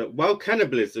clarified that while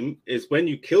cannibalism is when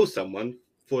you kill someone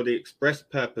for the express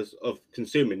purpose of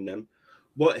consuming them,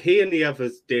 what he and the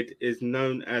others did is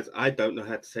known as, I don't know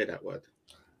how to say that word.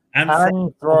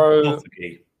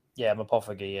 Anthropophagy. Yeah,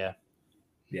 Mopophagy, yeah.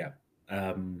 Yeah.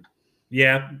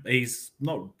 Yeah, he's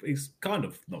kind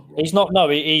of not wrong. He's not. No,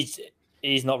 he's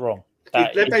not wrong.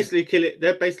 They're basically killing.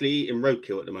 They're basically eating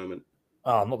roadkill at the moment.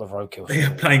 Oh, not the roadkill.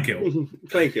 Yeah, plain kill.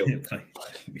 Plain kill. Yeah,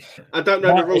 I don't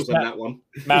know the rules on that one.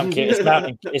 Mount kill.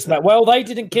 It's Mount. Well, they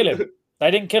didn't kill him. They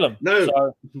didn't kill him. No.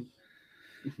 So,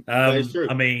 That is true.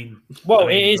 I mean, well, I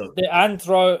mean, it is look, the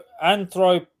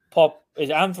anthropophagy.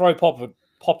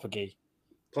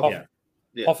 Yeah.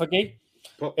 Yeah. Pophagy.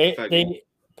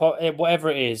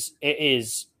 Whatever it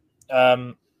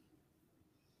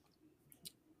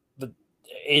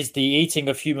is the eating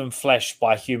of human flesh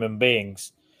by human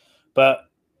beings. But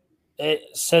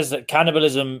it says that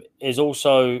cannibalism is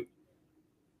also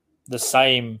the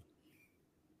same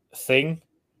thing.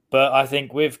 But I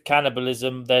think with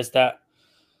cannibalism, there's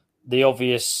the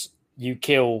obvious you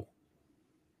kill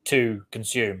to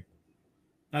consume.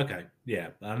 okay, yeah,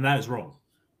 and that is wrong.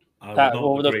 I That, would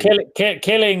not well, agree.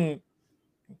 killing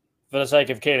for the sake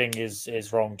of killing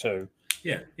is wrong too.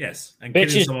 Yeah, yes, and killing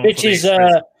someone for the Bitches,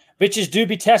 express- bitches do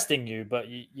be testing you, but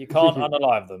you can't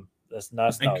unalive them. That's no.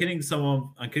 and killing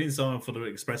someone for the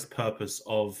express purpose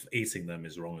of eating them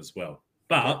is wrong as well.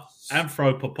 But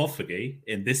anthropophagy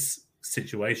in this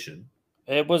situation,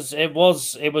 It was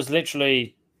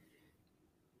literally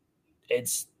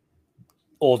it's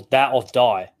or that or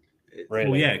die. Really.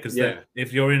 well, yeah, because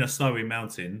if you're in a snowy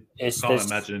mountain, I can't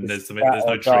imagine there's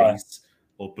no die. trees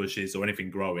or bushes or anything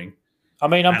growing. I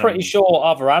mean, I'm pretty animals. sure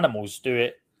other animals do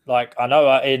it. Like I know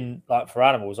for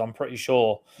animals, I'm pretty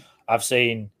sure I've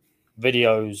seen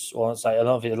videos or let's say a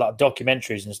lot of it, like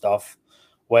documentaries and stuff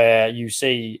where you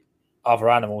see other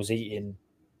animals eating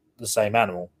the same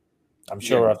animal. I'm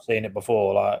sure I've seen it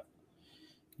before. Like,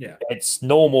 Yeah, it's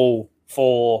normal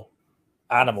for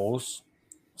animals.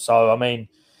 So I mean,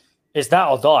 it's that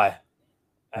or die.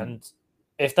 And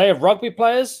if they're rugby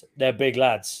players, they're big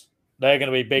lads. They're going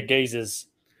to be big geezers.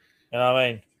 You know what I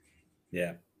mean?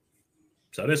 yeah.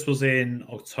 So this was in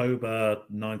October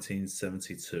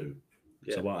 1972.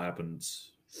 Yeah. So what happened?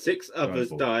 6 others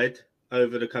forward. died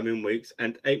over the coming weeks,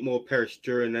 and 8 more perished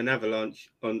during an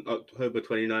avalanche on October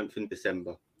 29th and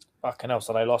December. Fucking hell.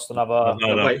 So they lost another.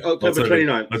 No. Wait, October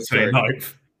 29th. October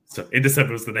 29th. So in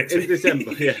December was the next In week.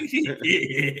 December, yeah.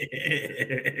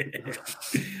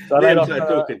 So they Liam lost, started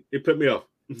talking. It put me off.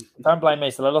 don't blame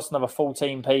me. So they lost another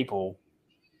 14 people.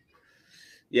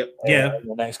 Yep. Yeah. In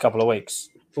the next couple of weeks.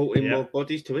 14 Yeah. more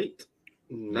bodies to eat.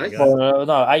 Nice. Yeah. Well,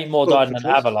 no, 8 more Well, died in for an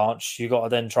choice. avalanche. You got to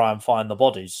then try and find the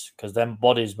bodies because them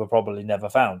bodies were probably never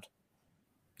found.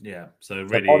 Yeah. So The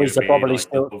really, bodies it'd are be probably like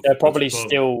still. above- They're probably above-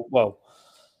 still. Well,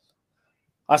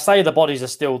 I say the bodies are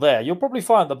still there. You'll probably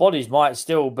find the bodies might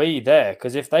still be there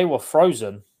because if they were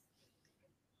frozen,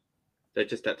 They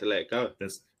just had to let it go.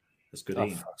 That's good oh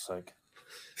eating. fuck's sake!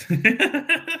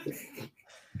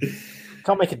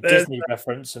 Can't make a There's- Disney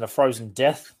reference in a frozen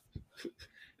death.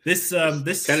 This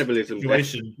Cannibalism.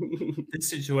 situation. This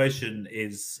situation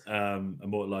is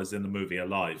immortalized in the movie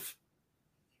Alive.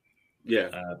 Yeah.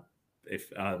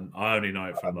 If I only know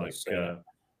it from haven't like seen it.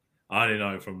 I only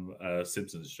know it from a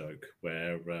Simpsons joke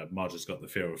where Marge's got the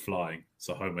fear of flying,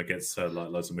 so Homer gets her like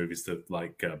loads of movies to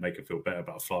like make her feel better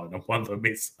about flying, and one of them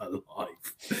is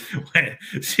Alive, where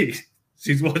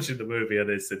she's watching the movie and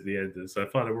it's at the end, and so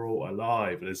finally we're all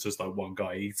alive, and it's just like one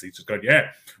guy eats, he's just going,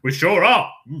 "Yeah, we sure are."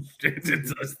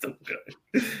 It's still good.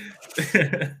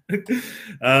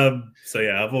 So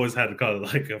yeah, I've always had a kind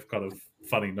of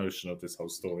funny notion of this whole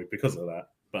story because of that,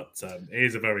 but it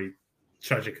is a very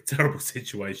tragic and terrible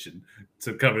situation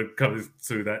to come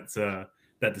to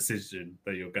that decision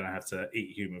that you're going to have to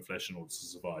eat human flesh in order to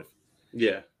survive.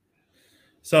 Yeah.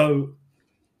 So,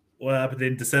 what happened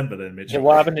in December then, Mitch? Yeah,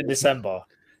 what happened in December?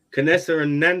 Canessa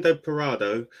and Nando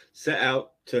Parado set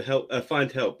out to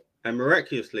find help, and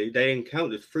miraculously, they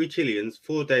encountered 3 Chileans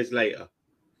 4 days later.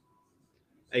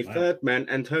 A Wow. third man,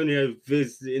 Antonio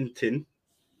Vizintin,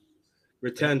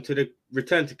 returned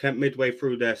to camp midway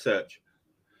through their search.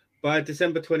 By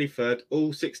December 23rd,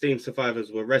 all 16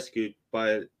 survivors were rescued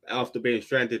after being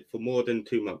stranded for more than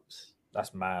 2 months.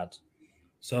 That's mad.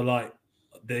 So, like,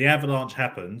 the avalanche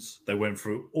happens. They went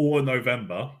through all of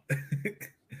November,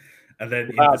 and then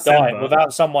in December,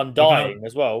 without someone dying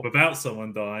as well. without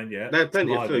someone dying. Yeah, They had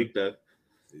plenty of surviving. food, though.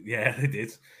 Yeah, they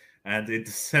did. And in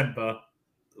December,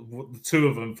 the 2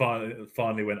 of them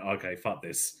finally went, "Okay, fuck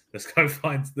this. Let's try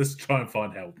and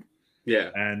find help." Yeah.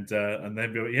 And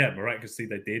then miraculously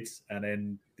they did. And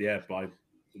then by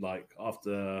like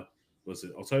after was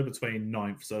it October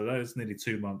 29th? So that was nearly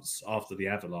 2 months after the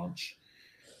avalanche.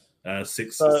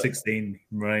 16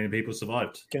 remaining people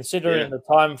survived. Considering Yeah. the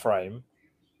time frame,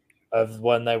 of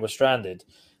when they were stranded.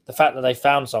 The fact that they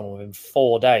found someone within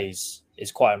 4 days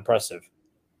is quite impressive,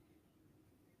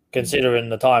 considering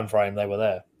the time frame they were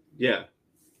there. Yeah.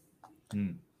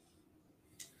 Hmm.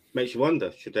 Makes you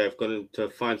wonder, should they have gone to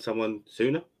find someone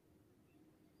sooner?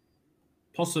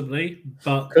 Possibly,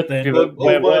 but Could then be, Or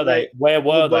where were they? Where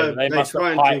were they? They must have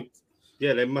trying hiked.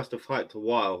 Yeah, they must have hiked a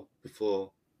while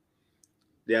before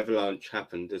the avalanche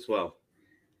happened as well.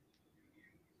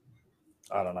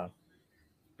 I don't know.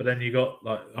 But then you got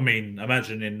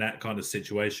imagine in that kind of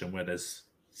situation where there's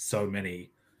so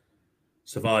many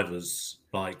survivors,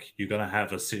 like you're gonna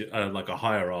have a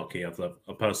hierarchy of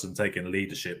a person taking a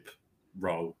leadership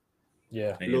role.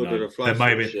 Yeah. And, Lord of the Flies there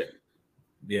may sort of be, shit.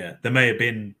 yeah, there may have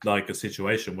been like a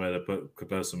situation where the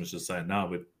person was just saying,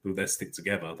 "No, let's stick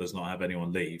together. Let's not have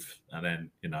anyone leave." And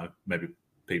then maybe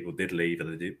people did leave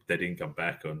and they didn't come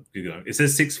back. And it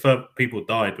says 6 people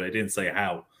died, but it didn't say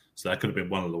how. So that could have been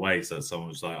one of the ways that someone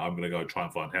was like, "I'm going to go try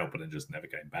and find help," and then just never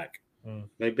came back.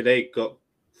 Maybe they got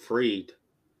freed.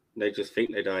 They just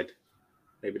think they died.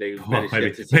 Maybe they managed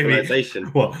maybe- to get to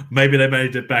civilization. Maybe they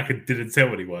made it back and didn't tell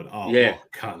anyone. Oh, Yeah.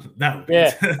 God, that would be,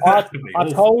 Yeah, that would be I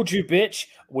awful. told you, bitch,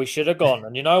 we should have gone.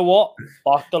 And you know what?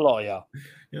 Fuck the lawyer.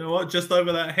 You know what? Just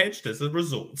over that hedge, there's a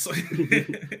resort.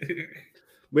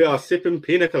 We are sipping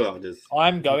pina coladas.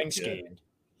 I'm going skiing.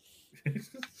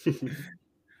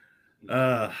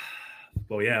 Well,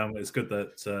 yeah, it's good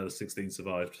that 16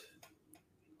 survived.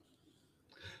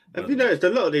 Have you noticed a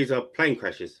lot of these are plane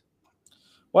crashes?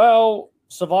 Well,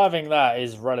 surviving that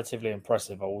is relatively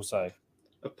impressive, I will say.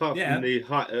 Apart Yeah.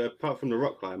 from the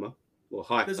rock climber or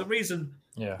hiker. There's a reason.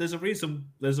 Yeah. There's a reason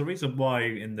why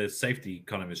in the safety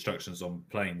kind of instructions on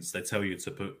planes they tell you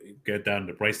to go down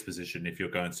the brace position if you're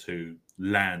going to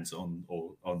land on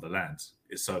the land.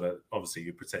 It's so that obviously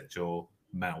you protect your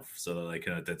mouth so that they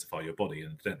can identify your body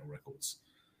and dental records.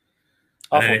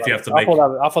 And then if you have to I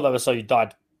thought that was so you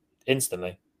died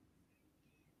instantly.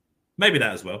 maybe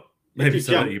that as well. If Maybe you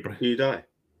so that jump, you die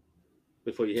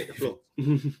before you hit the floor.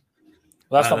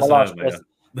 That's not my last.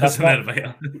 That's an not-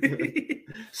 elevator.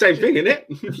 Same thing, isn't it?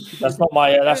 That's not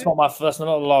my. That's not the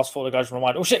last thought that goes from my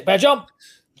mind. Oh shit! Bear jump.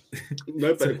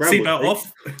 No, but the ground Seatbelt was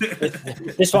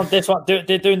off. This one.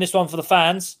 They're doing this one for the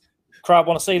fans. Crowd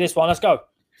want to see this one. Let's go.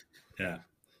 Yeah.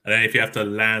 And then if you have to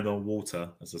land on water,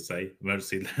 as I say,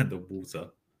 emergency land on water,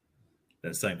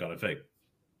 then same kind of thing.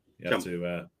 You have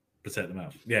to protect them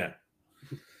out. Yeah.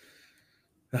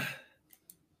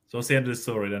 So what's the end of the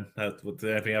story then? Did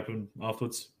anything happen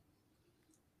afterwards?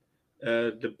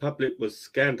 The public was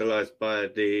scandalized by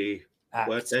the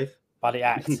word, Act. Dave? By the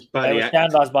act. By They the were act.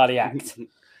 scandalised by the act.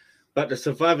 But the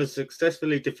survivors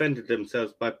successfully defended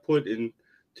themselves by pointing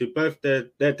to both their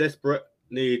desperate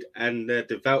need and their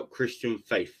devout Christian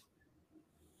faith,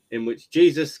 in which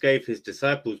Jesus gave his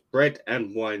disciples bread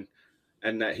and wine,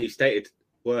 and that he stated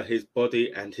were his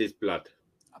body and his blood,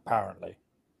 Apparently.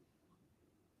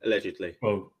 allegedly.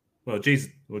 Well,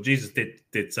 Jesus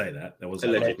did say that. There was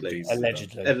Allegedly.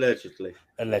 Allegedly.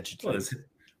 Well,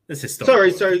 there's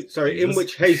historical Sorry. Jesus. In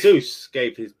which Jesus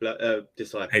gave his blood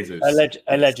disciples. Jesus.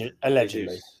 Allegedly.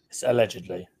 Jesus. It's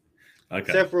allegedly.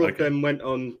 Okay. Several of okay. them went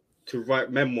on to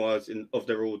write memoirs of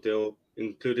their ordeal,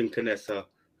 including Canessa,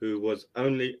 who was a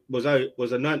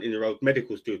 19-year-old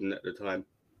medical student at the time.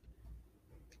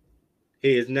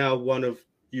 He is now one of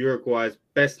Uruguay's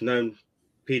best-known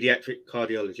pediatric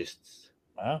cardiologists.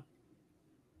 Wow.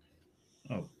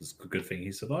 Oh, it's a good thing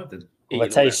he survived then. With a Eating all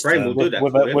that taste, brain will do that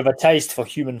for you. with a taste for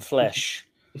human flesh.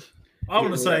 I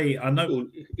want to say, I know.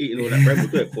 Eating all that brain will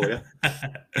do it for you.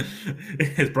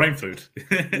 It's brain food.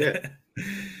 Yeah.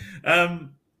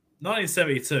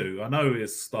 1972, I know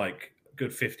it's like a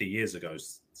good 50 years ago,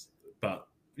 but,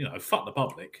 fuck the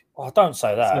public. Oh, don't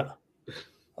say that.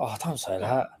 Oh, don't say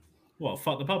that. What,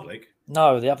 fuck the public?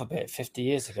 No, the other bit, 50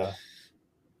 years ago.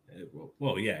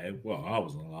 Well, yeah. Well, I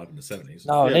wasn't alive in the 70s.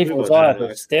 No, Yeah, neither we was were I, doing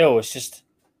but still, it's just.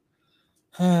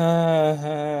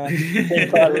 I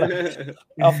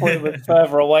thought it was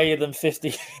further away than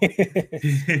 50.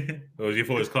 Well, you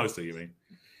thought it was closer, you mean?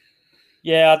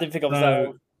 Yeah, I didn't think I was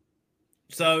that.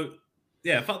 So,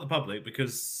 yeah, fuck the public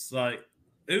because, like,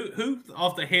 who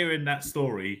after hearing that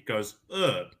story goes,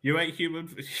 you ate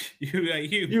human, you ate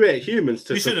human. You ate humans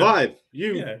to You should've- survive.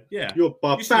 Yeah. You're You should have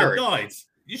barbaric. died.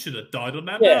 You should have died on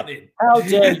that Yeah. mountain. How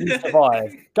dare you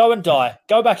survive? Go and die.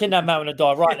 Go back in that mountain and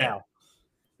die right Yeah. now.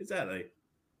 Exactly.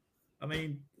 I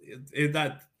mean,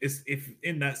 if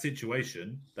in that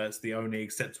situation, that's the only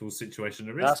acceptable situation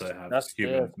there is to have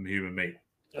human meat.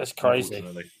 That's crazy.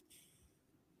 Unfortunately.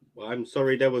 Well, I'm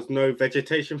sorry there was no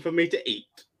vegetation for me to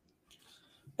eat.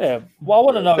 Yeah. Well, I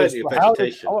want to know is Plenty of how did,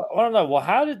 vegetation. I want to know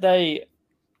how did they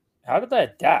how did they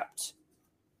adapt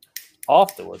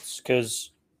afterwards?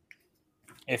 Because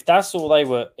if that's all they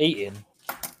were eating,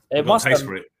 it They've got must taste have.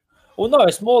 for it. Well, no,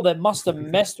 it's more they must have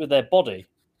messed with their body.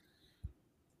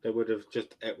 They would have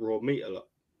just ate raw meat a lot.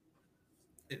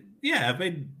 Yeah, I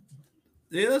mean,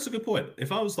 yeah, that's a good point.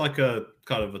 If I was like a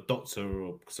kind of a doctor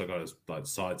or some kind of like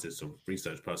scientist or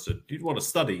research person, you'd want to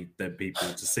study them people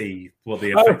to see what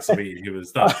the effects of eating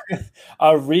humans does.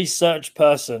 A research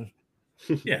person.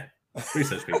 Yeah,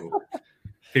 research people,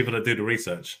 people that do the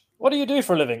research. What do you do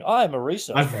for a living? I am a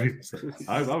researcher.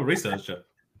 I'm a researcher.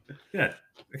 Yeah,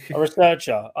 A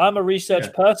researcher. I'm a research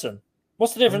Yeah. person.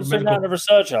 What's the difference between that and a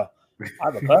researcher?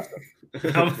 I'm a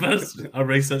person. I'm a person. I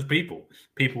research people.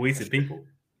 People eating people.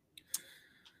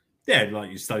 Yeah,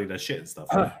 like you study their shit and stuff.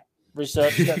 Yeah.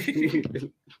 Research. Yeah.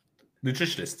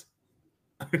 Nutritionist.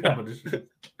 I'm a nutritionist.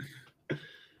 Do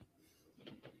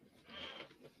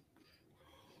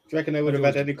you reckon they would have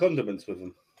had any condiments with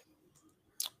them?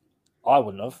 I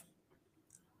wouldn't have.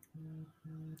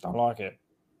 Don't like it.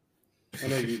 I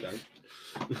know you don't.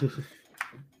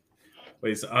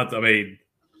 I mean,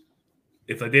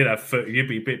 if they did have food, you'd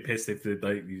be a bit pissed if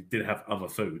you did have other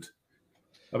food.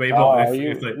 I mean, what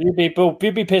if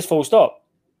You'd be pissed full stop.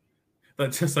 they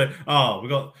just say,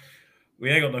 we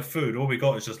ain't got no food. All we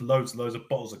got is just loads and loads of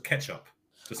bottles of ketchup.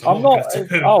 Just I'm not. I I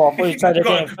thought you said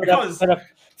again.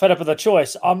 Fed up with the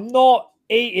choice. I'm not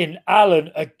eating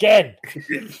Alan again.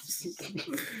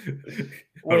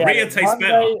 Maria tastes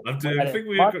better. Monday,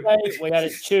 we had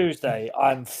it Tuesday.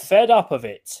 I'm fed up of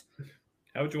it.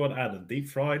 How would you want Alan? Deep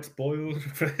fried, boiled?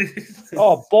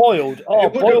 Oh, boiled. Oh,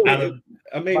 It would have boiled. been-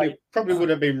 I mean, Right. it probably would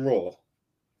have been raw.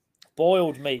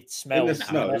 Boiled meat smells the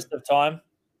snow. rest of the time.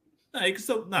 No, you can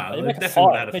still. No, You they make a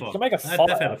definitely fire. had a You fire. can make a They definitely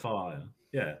fire. had a fire.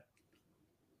 Yeah.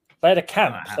 They had a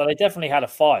camp, Ah. so they definitely had a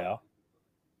fire.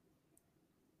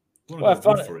 You Well, want to go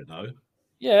fun- wood for it though.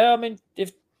 Yeah, I mean,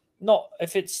 if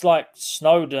it's like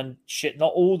snowed and shit,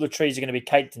 not all the trees are going to be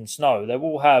caked in snow. They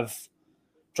will have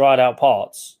dried out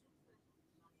parts.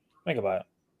 Think about it.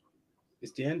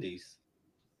 It's the Andes.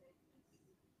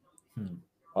 Why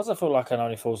does that feel like an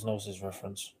Only Fools and Horses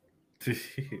reference?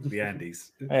 The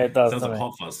Andes. Yeah, it does. Sounds like doesn't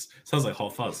Hot Fuzz. Sounds like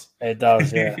Hot Fuzz. it? It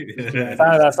does, yeah.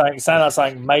 Sound like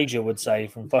something Major would say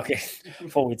from fucking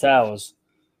 40 Towers.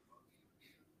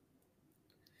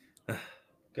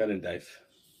 Go on, Dave.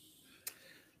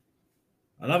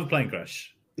 Another plane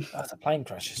crash. That's a plane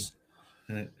crashes.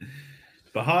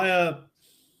 Bahia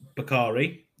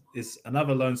Bakari is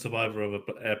another lone survivor of an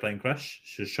airplane crash.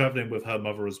 She was traveling with her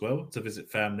mother as well to visit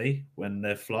family when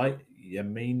their flight,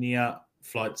 Yemenia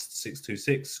Flight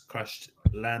 626,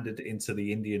 landed into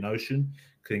the Indian Ocean,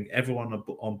 killing everyone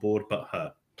on board but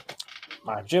her.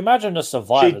 Man, do you imagine the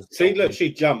survivors?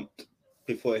 She jumped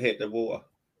before it hit the water.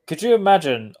 Could you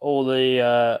imagine all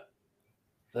the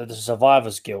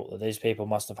survivors' guilt that these people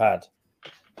must have had?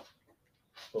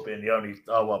 Or being being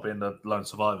the lone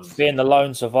survivors. Being the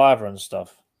lone survivor and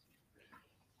stuff.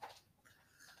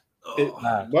 It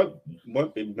man.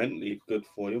 won't be mentally good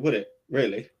for you, would it?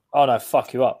 Really? Oh no,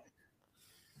 fuck you up.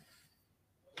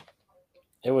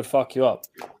 It would fuck you up.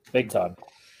 Big time.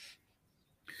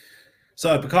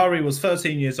 So Bakari was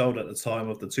 13 years old at the time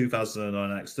of the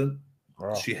 2009 accident.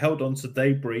 Wow. She held on to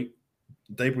debris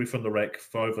from the wreck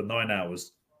for over 9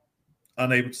 hours,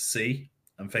 unable to see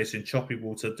and facing choppy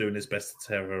water, doing his best to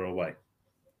tear her away.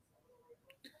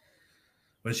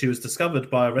 When she was discovered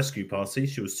by a rescue party,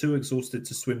 she was too exhausted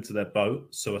to swim to their boat,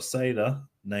 so a sailor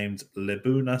named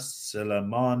Lebuna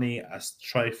Selemani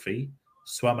Astrafi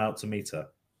swam out to meet her.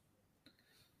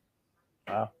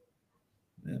 Wow.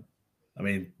 Yeah. I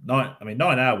mean, 9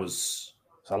 hours.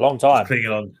 It's a long time.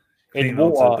 Clinging on In on to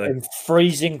water, the- in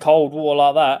freezing cold water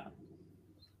like that.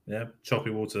 Yeah,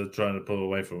 choppy water trying to pull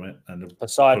away from it. And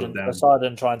Poseidon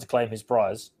down. trying to claim his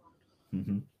prize.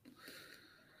 Mm-hmm.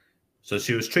 So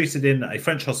she was treated in a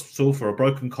French hospital for a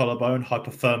broken collarbone,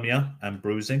 hypothermia, and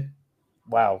bruising.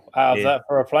 Wow. Out of Yeah. that,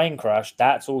 for a plane crash,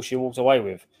 that's all she walked away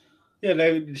with. Yeah,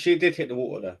 no, she did hit the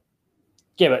water though.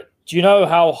 Yeah, but do you know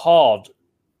how hard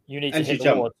you need And to she hit the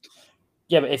jumped. water?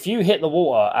 Yeah, but if you hit the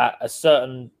water at a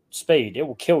certain speed, it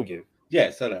will kill you.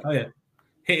 Yes, I know. Oh yeah,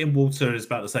 hitting water is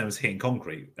about the same as hitting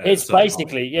concrete. at It's a certain height.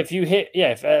 basically, if you hit,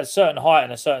 if at a certain height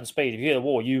and a certain speed, if you hit the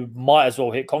wall, you might as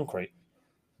well hit concrete.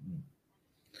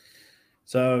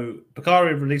 So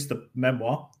Bakari released a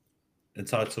memoir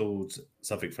entitled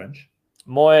something French.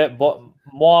 Moi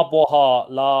boire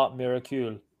la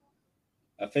miracle.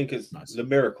 I think it's Nice. the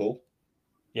miracle.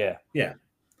 Yeah. In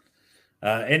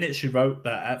it, she wrote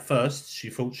that at first she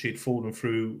thought she'd fallen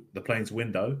through the plane's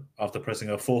window after pressing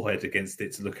her forehead against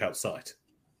it to look outside.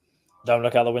 Don't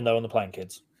look out the window on the plane,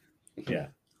 kids. Yeah.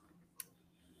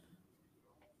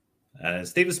 And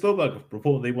Steven Spielberg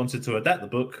reportedly wanted to adapt the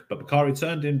book, but Bakari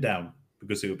turned him down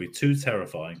because it would be too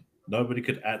terrifying. Nobody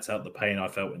could act out the pain I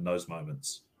felt in those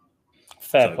moments.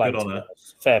 Fair play. Good on her.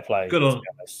 Fair play. Good on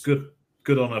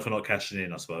good on her for not cashing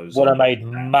in, I suppose. Would have made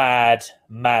mad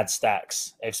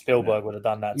stacks if Spielberg would have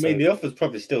done that. I mean, the offer's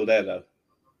probably still there though.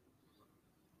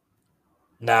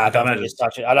 Nah, I don't think he'd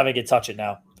touch it. I don't think he'd touch it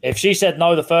now. If she said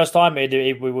no the first time, we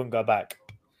wouldn't go back.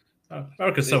 I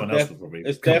reckon someone else would probably.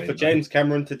 It's there for James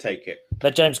Cameron to take it.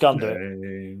 Let James Gunn do it.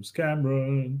 James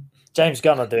Cameron. James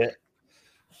Gunn will do it.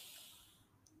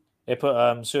 They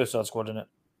put Suicide Squad in it.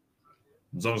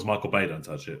 As long as Michael Bay don't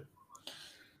touch it.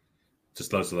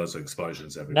 Just loads of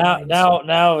explosions everywhere.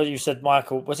 Now you said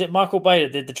Michael. Was it Michael Bay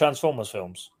that did the Transformers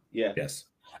films? Yeah. Yes.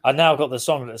 I now got the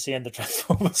song that's the end of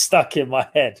Transformers stuck in my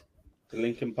head. The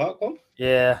Linkin Park one?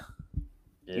 Yeah.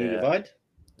 New Divide?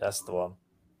 That's the one.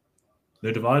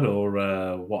 New Divide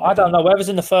or what? I don't know. Whoever's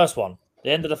in the first one.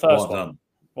 The end of the first one. Done.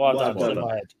 What I've done in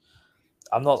my head.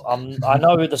 I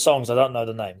know who the songs, I don't know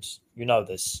the names. You know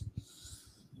this.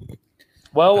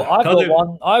 Well,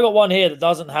 I got one here that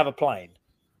doesn't have a plane.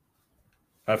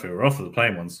 Hopefully we're off of the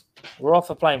plain ones. We're off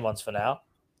the plain ones for now.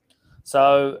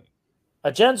 So,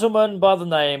 a gentleman by the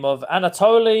name of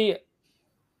Anatoly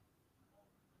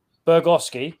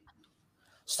Bergosky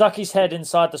stuck his head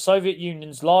inside the Soviet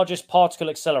Union's largest particle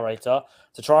accelerator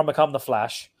to try and become the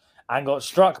Flash and got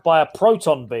struck by a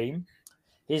proton beam.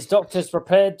 His doctors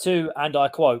prepared to, and I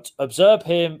quote, observe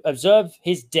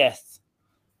his death,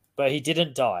 but he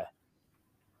didn't die.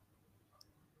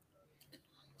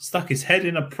 Stuck his head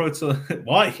in a proton.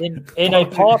 Why? In a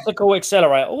particle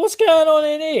accelerator. What's going on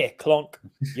in here? Clonk.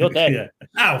 You're dead. Yeah.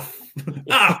 Ow!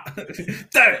 Ow!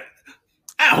 Damn it!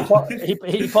 Ow!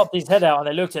 He popped his head out and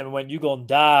they looked at him and went, "You gonna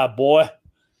die, boy."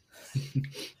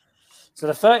 So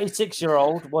the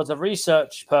 36-year-old was a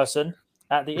research person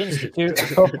at the Institute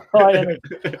of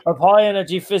High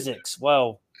Energy Physics.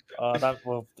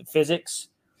 Physics.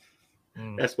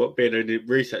 That's what being a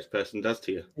research person does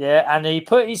to you. Yeah, and he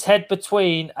put his head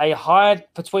between a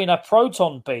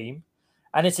proton beam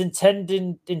and its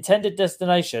intended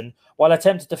destination while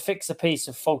attempting to fix a piece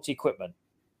of faulty equipment.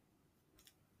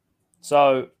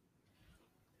 So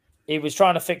he was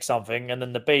trying to fix something, and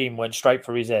then the beam went straight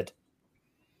through his head.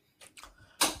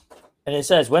 And it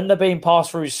says, when the beam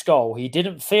passed through his skull, he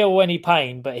didn't feel any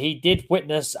pain, but he did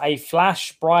witness a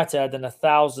flash brighter than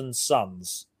 1,000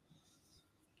 suns.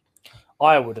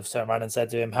 I would have turned around and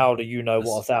said to him, how do you know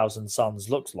what 1,000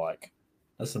 suns looks like?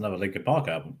 That's another Linkin Park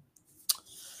album.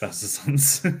 1,000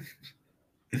 suns.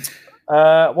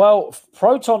 Well,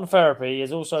 proton therapy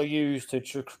is also used to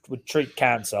treat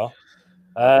cancer.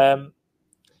 It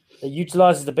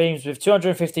utilizes the beams with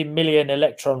 250 million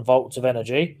electron volts of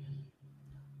energy.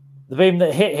 The beam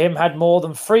that hit him had more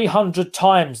than 300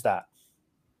 times that.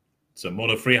 So more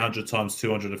than 300 times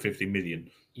 250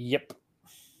 million. Yep.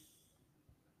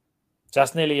 So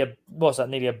that's nearly a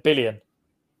billion.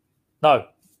 No,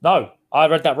 I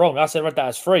read that wrong. I read that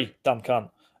as 3, dumb cunt.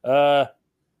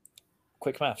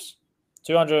 Quick maths.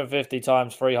 250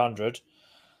 times 300.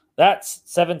 That's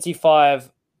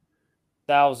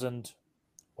 75,000.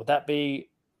 Would that be...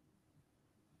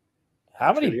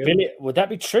 How many billion? Would that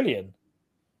be trillion?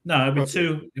 No,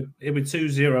 it'd be two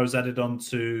zeros added on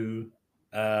to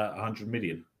 100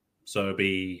 million. So it'd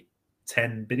be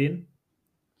 10 billion.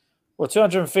 Well,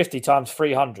 250 times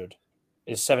 300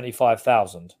 is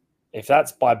 75,000. If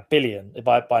that's by billion,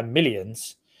 by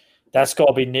millions, that's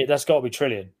got to be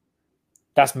trillion.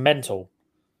 That's mental.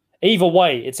 Either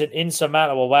way, it's an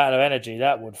insurmountable amount of energy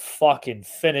that would fucking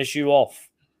finish you off.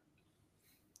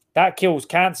 That kills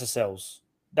cancer cells.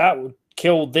 That would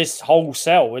kill this whole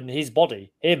cell in his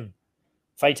body. Him.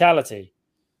 Fatality.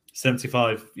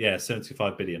 75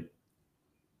 billion.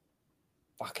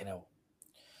 Fucking hell.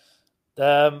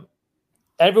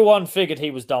 Everyone figured he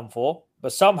was done for,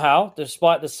 but somehow,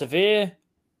 despite the severe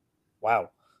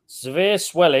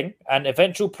swelling and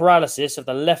eventual paralysis of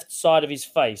the left side of his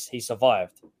face, he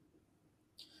survived.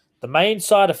 The main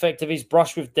side effect of his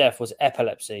brush with death was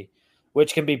epilepsy,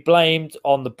 which can be blamed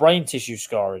on the brain tissue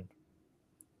scarring.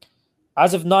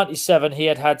 As of 97, he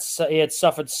had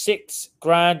suffered 6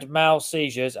 grand mal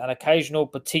seizures and occasional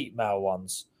petite mal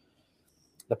ones.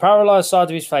 The paralyzed side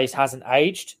of his face hasn't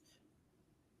aged,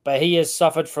 but he has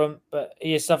suffered from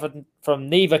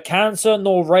neither cancer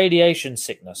nor radiation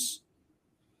sickness.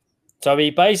 So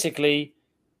he basically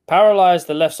paralyzed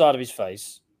the left side of his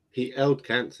face. He L'd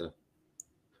cancer.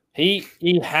 He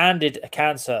handed a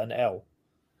cancer an L.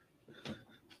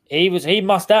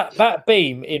 That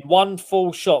beam in one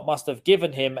full shot must have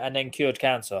given him and then cured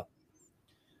cancer.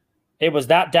 It was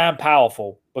that damn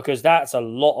powerful because that's a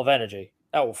lot of energy.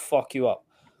 That will fuck you up.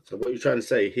 So what you're trying to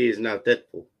say? He is now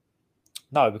Deadpool.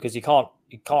 No, because he can't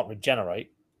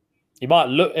regenerate. He might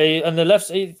look, and the left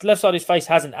side of his face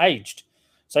hasn't aged,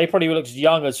 so he probably looks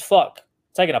young as fuck.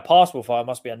 Taking a passport fire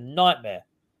must be a nightmare.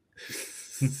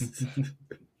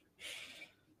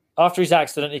 After his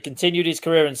accident, he continued his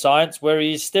career in science, where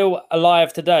he is still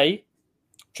alive today.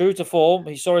 True to form,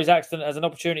 he saw his accident as an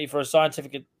opportunity for a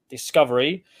scientific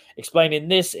discovery, explaining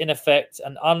this, in effect,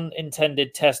 an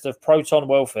unintended test of proton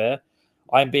welfare.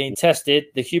 I'm being tested.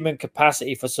 The human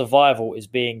capacity for survival is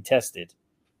being tested.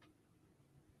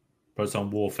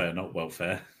 Proton warfare, not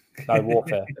welfare. No,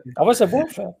 warfare. Have I said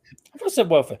warfare? Have I said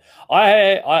welfare?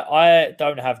 I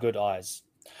don't have good eyes.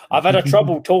 I've had a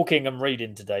trouble talking and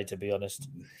reading today, to be honest.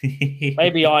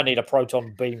 Maybe I need a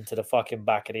proton beam to the fucking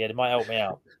back of the head. It might help me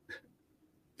out.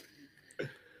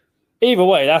 Either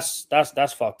way, that's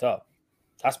fucked up.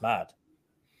 That's mad.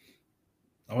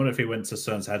 I wonder if he went to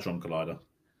CERN's Hadron Collider.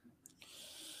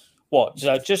 What?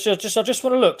 So I just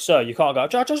want to look, sir. You can't go. I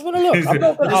just want to look. I'm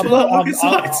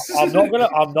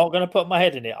not gonna put my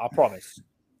head in it. I promise.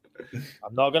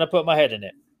 I'm not gonna put my head in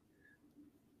it.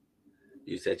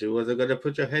 You said you wasn't going to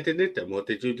put your head in it, then what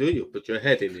did you do? You put your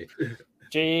head in it.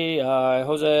 G.I.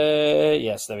 Jose.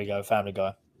 Yes, there we go. Family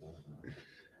Guy.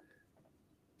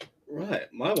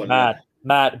 Right, my one.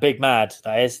 Mad, big mad.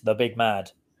 That is the big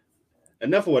mad.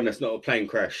 Another one that's not a plane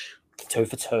crash. 2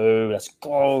 for 2. Let's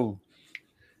go.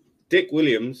 Dick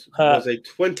Williams was a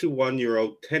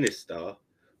 21-year-old tennis star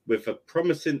with a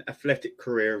promising athletic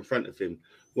career in front of him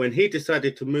when he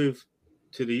decided to move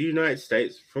to the United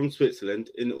States from Switzerland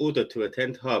in order to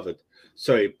attend Harvard.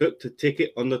 So he booked a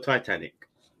ticket on the Titanic.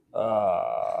 Do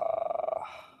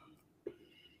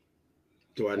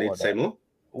I need to say more?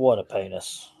 What a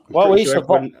penis. Well, he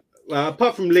survived.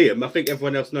 Apart from Liam, I think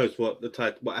everyone else knows what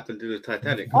happened to the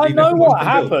Titanic. I know what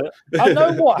happened. I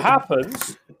know what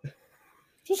happens.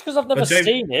 Just because I've never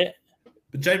seen it.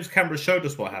 But James Cameron showed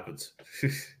us what happens.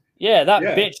 Yeah, that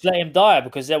bitch let him die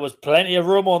because there was plenty of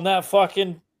room on that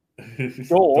fucking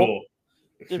door.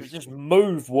 Just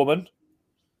move, woman.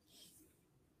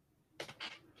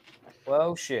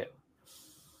 Well, shit.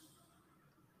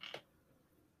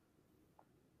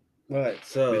 Right,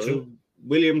 so Mitchell.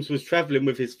 Williams was travelling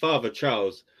with his father,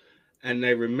 Charles, and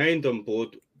they remained on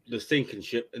board the sinking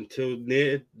ship until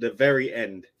near the very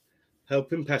end,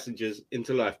 helping passengers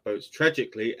into lifeboats.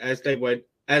 Tragically, as they went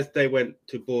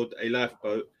to board a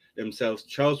lifeboat themselves,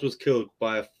 Charles was killed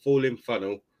by a falling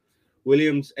funnel.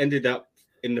 Williams ended up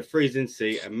in the freezing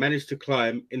sea and managed to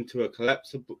climb into a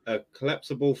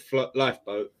collapsible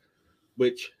lifeboat,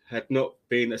 which had not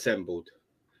been assembled.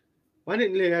 Why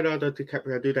didn't Leonardo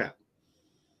DiCaprio do that?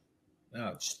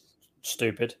 Oh,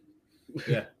 stupid.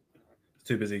 Yeah,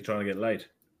 too busy trying to get laid.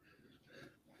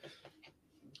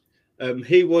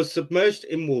 He was submerged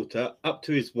in water up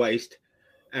to his waist,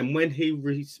 and when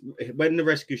the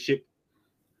rescue ship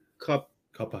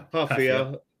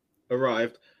Carpathia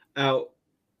arrived,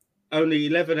 only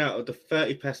 11 out of the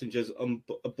 30 passengers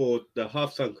aboard the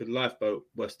half-sunken lifeboat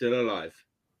were still alive.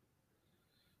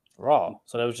 Right,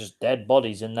 so there was just dead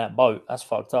bodies in that boat. That's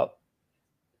fucked up.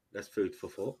 That's food for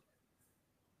thought.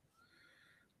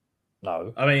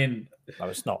 No,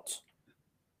 it's not.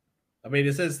 I mean,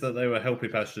 it says that they were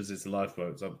helping passengers into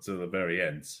lifeboats up to the very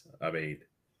end. I mean,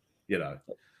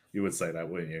 you would say that,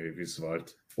 wouldn't you, if you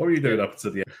survived? What were you doing up to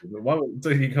the end? Why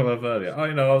didn't you come up earlier? Oh,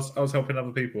 I was helping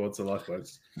other people onto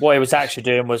lifeboats. What he was actually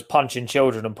doing was punching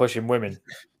children and pushing women.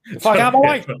 Fuck out of my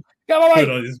way! Get out of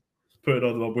my way! Putting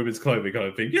on women's clothing kind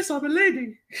of thing. Yes, I'm a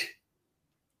lady.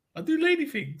 I do lady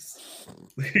things.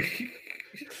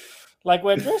 Like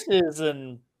wear dresses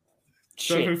and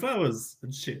shit. Throw flowers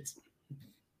and shit.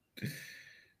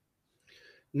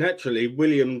 Naturally,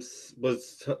 Williams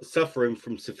was suffering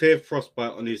from severe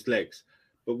frostbite on his legs,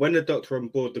 but when the doctor on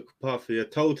board the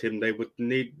Carpathia told him they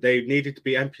needed to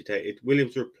be amputated,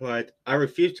 Williams replied, "I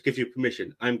refuse to give you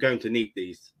permission. I'm going to need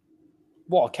these."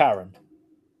 What a Karen.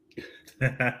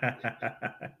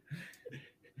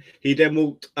 He then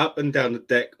walked up and down the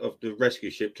deck of the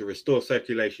rescue ship to restore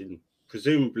circulation,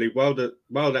 presumably while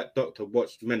that doctor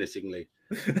watched menacingly.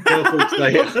 12 weeks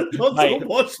later, the doctor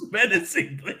watched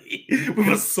menacingly with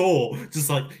a saw, just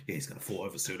like, yeah, he's gonna fall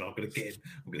over soon. I'm gonna get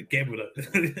him with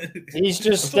it. He's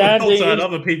just standing.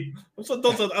 Other people. I'm so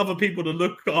doctor had other people to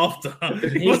look after.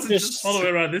 He wasn't just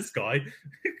following around this guy.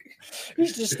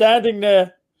 He's just standing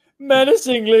there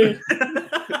menacingly.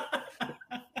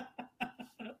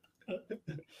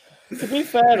 To be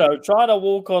fair, though, trying to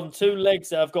walk on two legs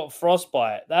that have got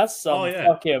frostbite, that's some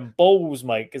fucking balls,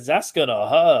 mate, because that's going to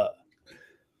hurt.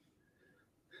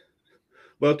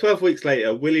 Well, 12 weeks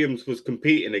later, Williams was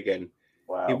competing again.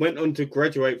 Wow. He went on to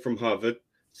graduate from Harvard,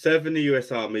 serve in the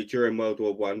U.S. Army during World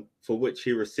War One, for which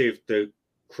he received the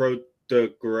Croix de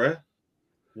Guerre.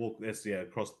 It's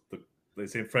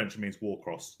in French, it means war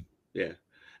cross. Yeah.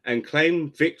 And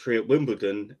claimed victory at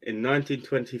Wimbledon in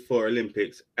 1924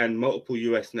 Olympics and multiple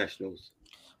US nationals.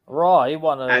 Right, he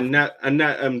won And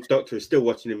that doctor is still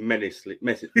watching him menacingly.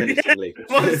 Well,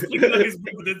 it's his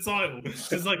Wimbledon title.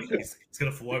 It's like he's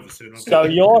gonna fall over soon. So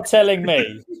you're telling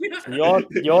me,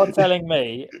 you're telling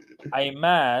me, a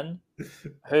man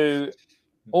who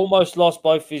almost lost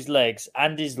both his legs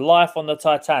and his life on the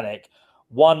Titanic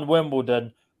won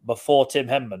Wimbledon before Tim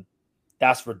Henman?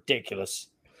 That's ridiculous.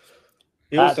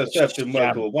 He also served in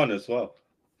World War One as well.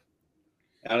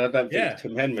 And I don't think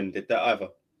Tim Henman did that either.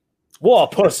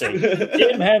 What a pussy.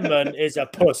 Tim Henman is a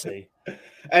pussy.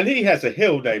 And he has a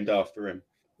hill named after him.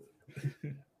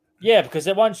 Yeah, because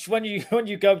when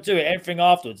you go to it, everything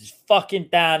afterwards is fucking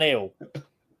downhill.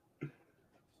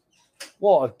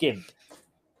 What a gimp.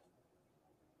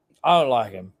 I don't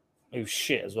like him. He was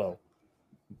shit as well.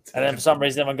 And then for some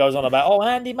reason everyone goes on about, oh,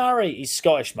 Andy Murray. He's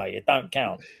Scottish, mate. It don't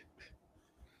count.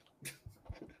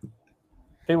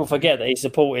 People forget that he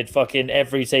supported fucking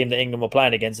every team that England were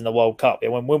playing against in the World Cup.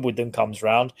 And when Wimbledon comes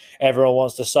round, everyone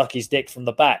wants to suck his dick from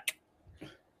the back.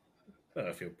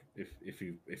 If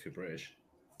you're British,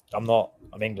 I'm not.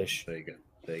 I'm English. There you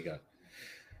go.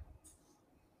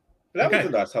 That was a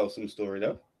nice wholesome story,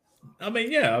 though. I mean,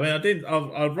 yeah. I mean,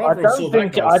 I'd rather have saw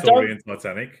that guy's story in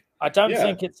Titanic. I don't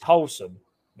think it's wholesome,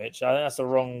 Mitch. I think that's the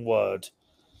wrong word.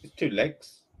 It's 2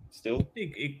 legs, still.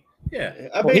 Yeah.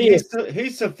 I mean, he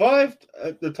survived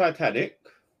the Titanic.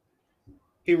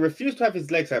 He refused to have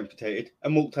his legs amputated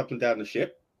and walked up and down the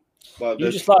ship. While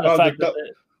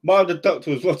the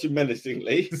doctor was watching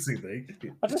menacingly.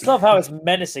 I just love how it's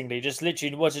menacingly. Just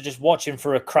literally was just watching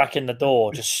through a crack in the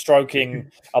door, just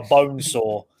stroking a bone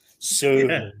saw.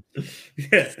 Soon.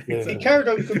 Yeah. He carried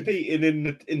on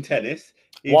competing in tennis.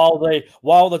 While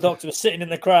the doctor was sitting in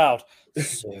the crowd.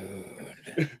 Soon.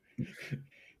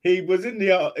 He was in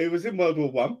World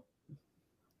War One,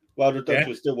 while the doctor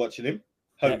was still watching him,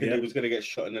 hoping he was going to get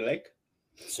shot in the leg.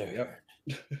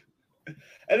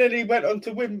 And then he went on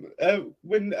to win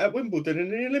at Wimbledon in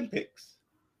the Olympics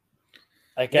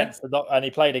against the doctor, and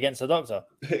he played against the doctor.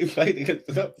 He played against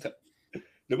the doctor,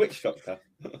 the witch doctor.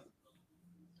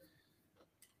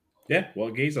 Yeah,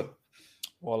 what a geezer!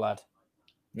 What a lad!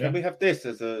 Yeah. Can we have this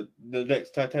as the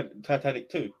next Titanic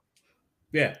 2?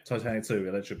 Yeah, Titanic 2,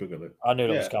 Electric Boogaloo. I knew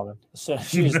that was coming.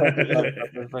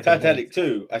 Titanic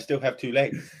 2, I still have 2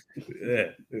 legs.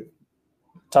 Yeah.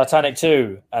 Titanic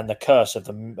 2 and the curse of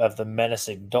the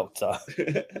menacing doctor.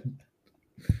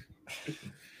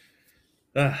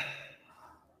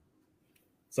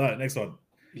 So, next one.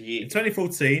 Yeah. In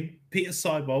 2014, Peter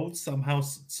Seibold somehow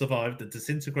survived the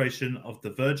disintegration of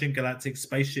the Virgin Galactic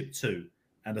Spaceship 2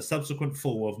 and a subsequent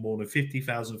fall of more than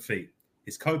 50,000 feet.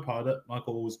 His co-pilot,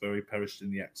 Michael Allsbury, perished in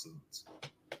the accident.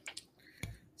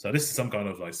 So this is some kind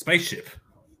of like spaceship.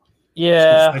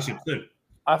 Yeah. Spaceship 2.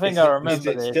 I think I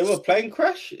remember this. Is it still a plane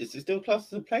crash? Is it still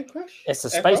classed as a plane crash? It's a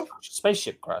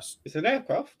spaceship crash. It's an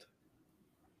aircraft.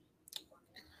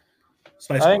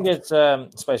 Spacecraft. I think it's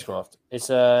spacecraft. It's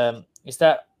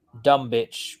that dumb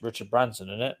bitch Richard Branson,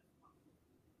 isn't it?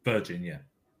 Virgin, yeah.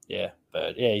 Yeah,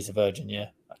 but yeah, he's a virgin. Yeah,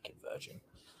 fucking virgin.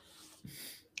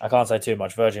 I can't say too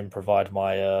much. Virgin provide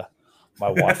my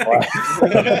Wi-Fi.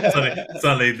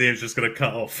 Suddenly, Liam's just going to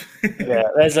cut off. Yeah,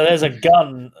 there's a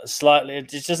gun slightly.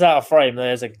 It's just out of frame.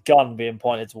 There's a gun being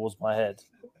pointed towards my head.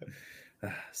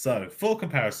 So, for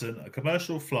comparison, a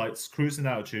commercial flight's cruising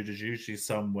altitude is usually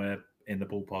somewhere in the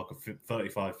ballpark of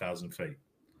 35,000 feet.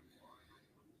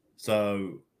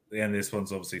 So, and this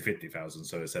one's obviously 50,000.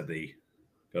 So it's at the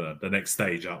next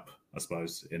stage up, I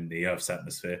suppose, in the Earth's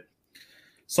atmosphere.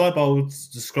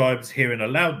 Seibold describes hearing a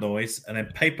loud noise and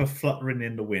then paper fluttering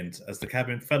in the wind as the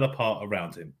cabin fell apart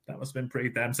around him. That must have been pretty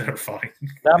damn terrifying.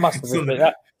 That must have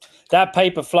been that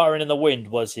paper fluttering in the wind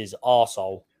was his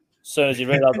arsehole. As soon as he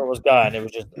realised what was going, it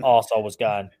was just arsehole was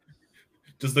going.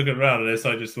 Just looking around at this,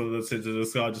 I just wanted to sit to the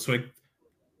sky, just went,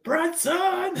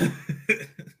 Branson!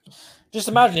 Just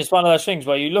imagine it's one of those things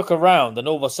where you look around and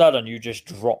all of a sudden you just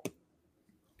drop.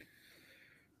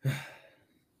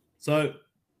 So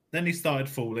then he started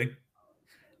falling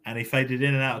and he faded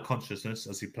in and out of consciousness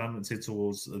as he plummeted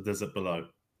towards the desert below.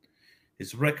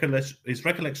 His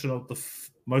recollection of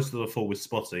most of the fall was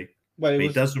spotty. Well, he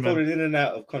does remember in and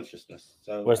out of consciousness.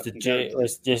 So was the G?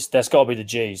 That's got to be the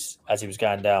G's as he was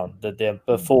going down.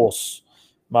 The force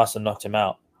must have knocked him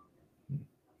out.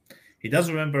 He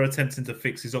does remember attempting to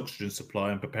fix his oxygen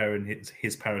supply and preparing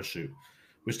his parachute,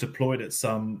 which deployed at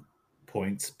some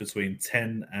point between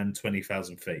 10 and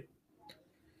 20,000 feet.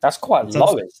 That's quite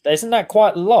low. Isn't that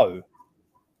quite low?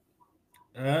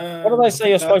 What do they say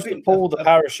you're supposed to pull the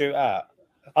parachute at?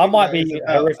 I might be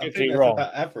horrifically wrong.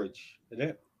 About average, isn't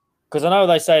it? Because I know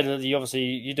they say that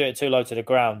you do it too low to the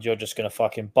ground, you're just going to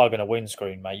fucking bug in a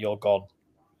windscreen, mate. You're gone.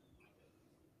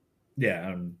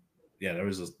 Yeah, there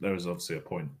is obviously a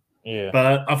point. Yeah,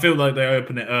 but I feel like they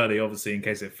open it early, obviously, in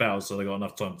case it fails, so they got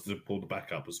enough time to pull the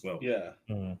backup as well. Yeah.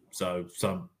 So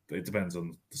it depends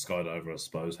on the skydiver, I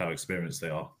suppose, how experienced they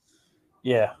are.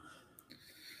 Yeah.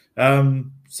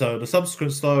 So the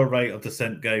subsequent slower rate of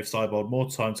descent gave Seibold more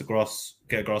time to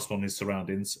get a grasp on his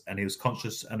surroundings, and he was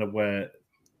conscious and aware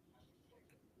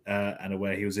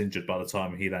he was injured by the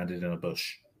time he landed in a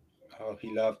bush. Oh,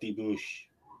 he loved the bush.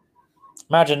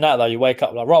 Imagine that though. You wake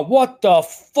up like, right, what the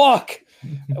fuck?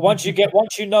 once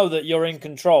you know that you're in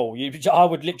control, I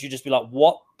would literally just be like,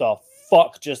 what the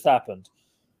fuck just happened?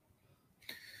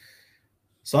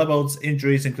 Seibold's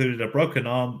injuries included a broken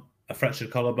arm, a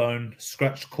fractured collarbone,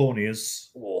 scratched corneas,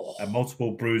 and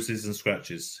multiple bruises and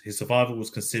scratches. His survival was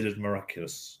considered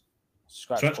miraculous.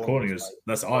 Scratched corneas.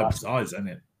 That's eyes, isn't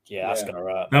it? Yeah, that's gonna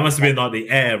hurt. That must have been like the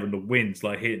air and the winds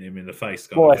like hitting him in the face.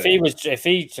 Well, if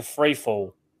he's a free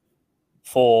fall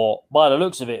for, by the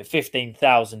looks of it,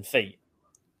 15,000 feet,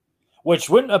 which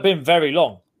wouldn't have been very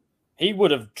long, he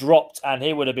would have dropped and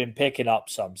he would have been picking up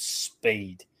some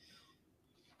speed.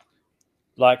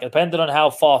 Like, depending on how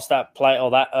fast that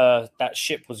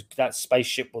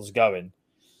spaceship was going,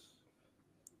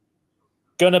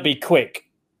 gonna be quick,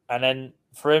 and then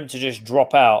for him to just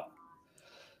drop out.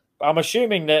 I'm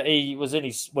assuming that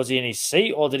was he in his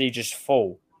seat or did he just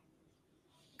fall?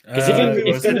 Because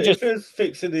if he was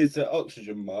fixing his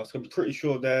oxygen mask, I'm pretty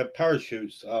sure their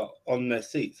parachutes are on their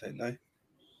seats, ain't they?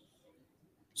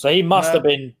 So he must have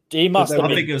been. He must have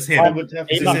been. I think it was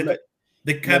him.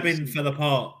 The cabin fell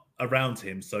apart around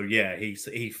him, so yeah, he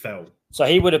fell. So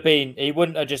he would have been. He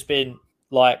wouldn't have just been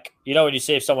like, you know, when you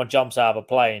see if someone jumps out of a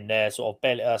plane, they're sort of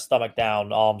belly, stomach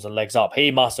down, arms and legs up.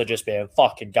 He must have just been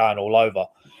fucking going all over.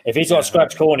 If he's got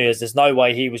scratched corneas, there's no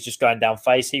way he was just going down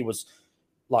face. He was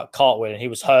like cartwheeling. He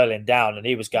was hurling down, and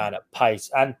he was going at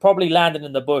pace, and probably landing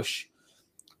in the bush,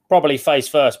 probably face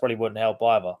first, probably wouldn't help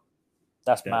either.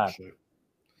 That's mad. True.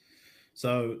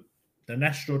 So the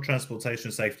National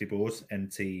Transportation Safety Board,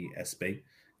 NTSB,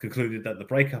 concluded that the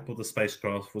breakup of the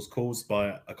spacecraft was caused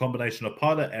by a combination of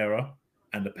pilot error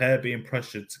and the pair being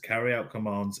pressured to carry out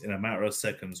commands in a matter of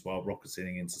seconds while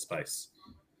rocketing into space.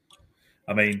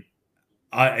 I mean,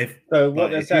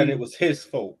 they're saying it was his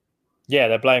fault. Yeah,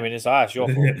 they're blaming his ass. Your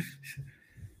fault.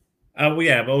 Well,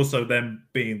 yeah, but also them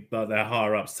being like their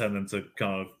higher ups telling them to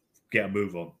kind of get a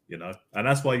move on, you know, and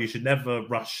that's why you should never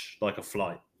rush like a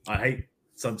flight. I hate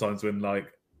sometimes when like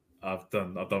I've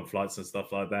done flights and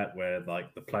stuff like that where like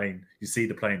you see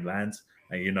the plane land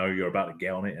and you know you're about to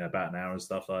get on it in about an hour and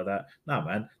stuff like that. No,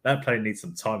 man, that plane needs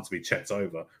some time to be checked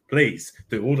over. Please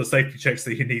do all the safety checks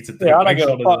that you need to do. Yeah, I don't give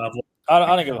a fuck.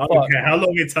 I don't care how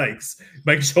long it takes.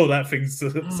 Make sure that thing's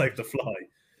safe to fly.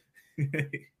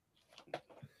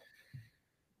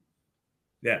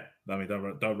 Yeah, I mean,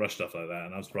 don't rush stuff like that.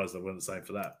 And I'm surprised they weren't the same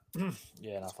for that.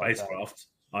 Yeah, no, spacecraft.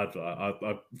 I'd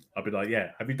be like,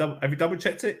 yeah. Have you double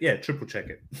checked it? Yeah, triple check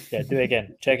it. Yeah, do it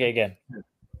again. Check it again.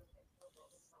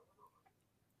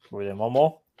 We're doing one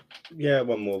more. Yeah,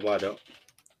 one more. Why not?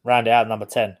 Round it out, number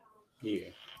 10. Yeah.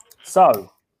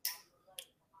 So,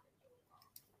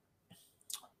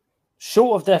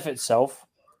 short of death itself,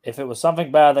 if it was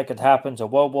something bad that could happen to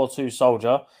World War II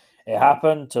soldier, it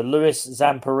happened to Louis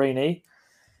Zamperini.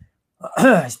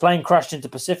 His plane crashed into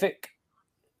Pacific.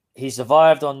 He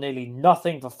survived on nearly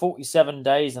nothing for 47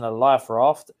 days in a life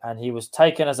raft, and he was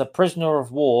taken as a prisoner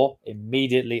of war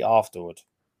immediately afterward.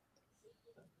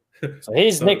 So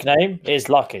his nickname is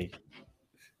Lucky.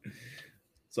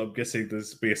 So I'm guessing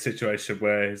there's be a situation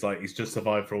where he's just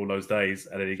survived for all those days,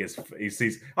 and then he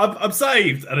sees I'm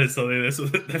saved, and then suddenly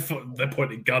they're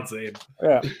pointing guns at him.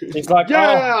 Yeah, he's like,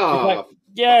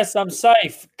 yes, I'm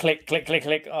safe. Click, click, click,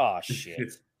 click. Oh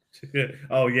shit.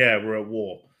 Oh yeah, we're at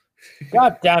war.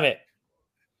 God damn it.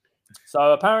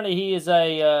 So apparently he is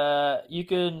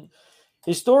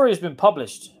his story has been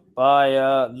published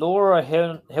by Laura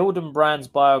Hildenbrand's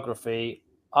biography,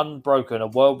 Unbroken, a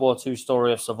World War II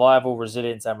story of survival,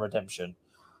 resilience, and redemption.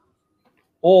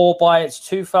 Or by its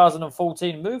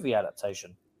 2014 movie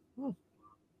adaptation.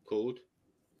 Called?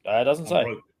 It doesn't say.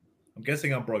 I'm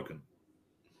guessing Unbroken.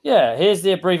 Yeah, here's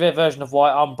the abbreviated version of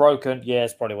why Unbroken. Yeah,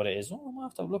 it's probably what it is. Oh, I might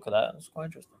have to look at that. That's quite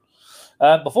interesting.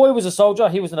 Before he was a soldier,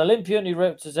 he was an Olympian. He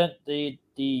represented the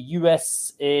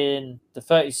US in the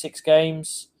 36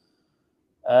 games.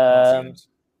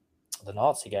 The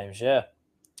Nazi games, yeah.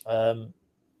 In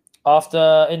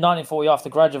 1940, after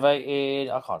graduating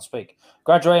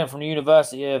from the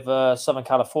University of Southern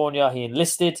California, he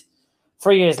enlisted.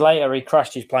 3 years later, he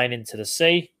crashed his plane into the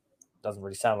sea. Doesn't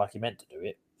really sound like he meant to do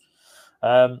it.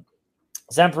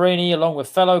 Zamperini, along with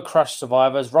fellow crash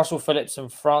survivors Russell Phillips and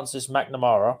Francis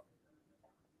McNamara,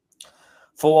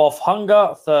 fought off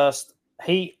hunger, thirst,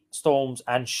 heat, storms,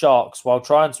 and sharks while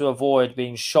trying to avoid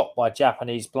being shot by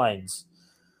Japanese planes.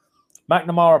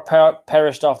 McNamara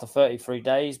perished after 33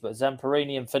 days, but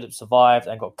Zamperini and Phillips survived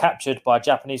and got captured by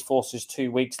Japanese forces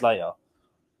 2 weeks later.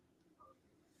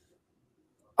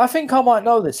 I think I might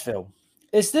know this film.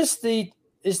 Is this the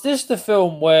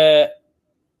film where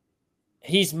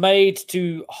he's made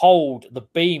to hold the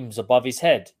beams above his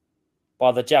head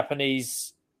by the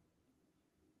Japanese?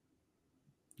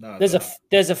 No,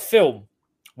 There's a film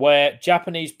where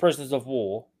Japanese prisoners of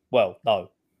war. Well,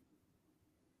 no.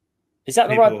 Is that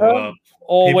the right term?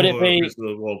 Or would it be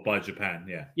prisoners of war by Japan?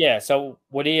 Yeah. Yeah. So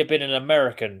would he have been an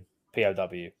American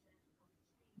POW?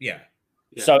 Yeah.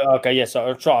 So okay, yeah. So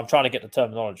I'm trying to get the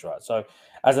terminology right. So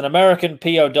as an American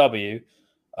POW,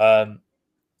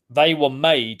 they were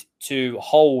made to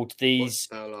hold these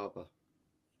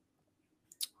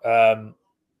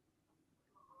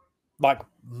like I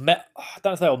don't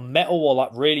know if they were metal or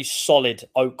like really solid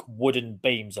oak wooden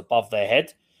beams above their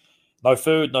head. No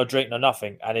food, no drink, no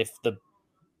nothing. And if the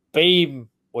beam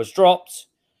was dropped,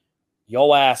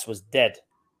 your ass was dead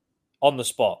on the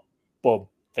spot. Boom,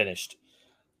 finished.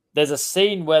 There's a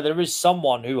scene where there is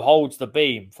someone who holds the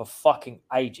beam for fucking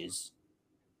ages.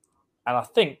 And I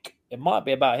think it might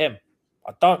be about him.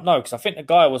 I don't know, because I think the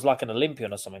guy was like an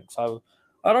Olympian or something. So,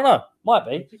 I don't know. Might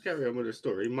be. If you carry on with the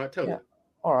story, you might tell you.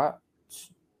 All right.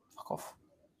 Fuck off.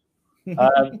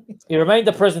 He remained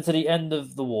a prisoner to the end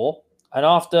of the war, and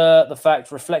after the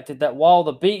fact reflected that while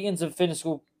the beatings and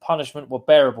physical punishment were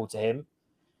bearable to him,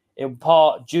 in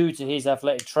part due to his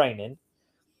athletic training,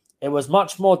 it was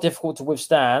much more difficult to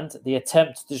withstand the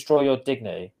attempt to destroy your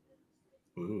dignity.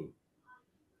 Ooh.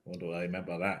 What do I meant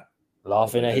by that?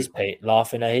 Laughing at his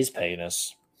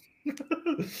penis.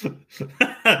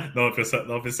 Not for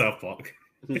South Park.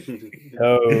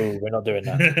 No, we're not doing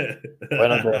that.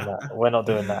 We're not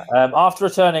doing that. After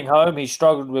returning home, he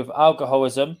struggled with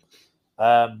alcoholism,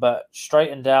 but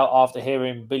straightened out after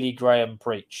hearing Billy Graham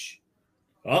preach.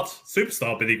 What?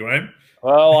 Superstar Billy Graham?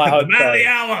 Well, I hope the man so. of the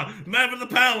hour, man of the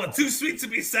power, too sweet to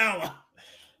be sour.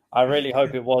 I really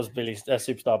hope it was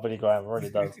Superstar Billy Graham. It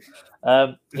really does.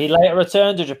 He later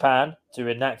returned to Japan to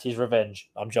enact his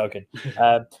revenge. I'm joking.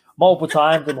 Multiple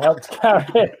times and helped carry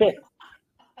it.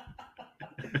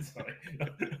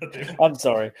 I'm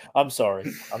sorry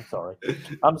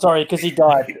because he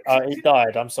died.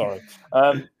 I'm sorry.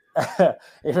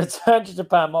 He returned to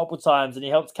Japan multiple times and he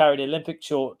helped carry the Olympic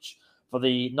torch for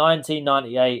the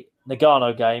 1998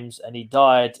 Nagano Games, and he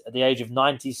died at the age of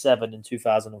 97 in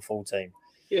 2014.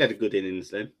 He had a good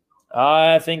innings then.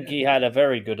 I think he had a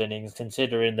very good innings,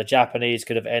 considering the Japanese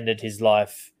could have ended his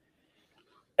life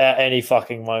at any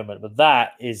fucking moment. But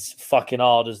that is fucking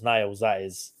hard as nails. That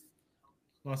is.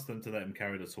 Nice of them to let him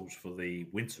carry the torch for the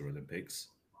Winter Olympics.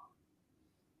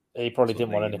 He probably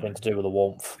didn't want anything to do with the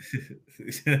warmth.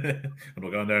 I'm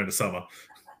not going there in the summer.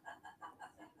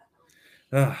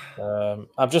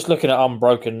 I'm just looking at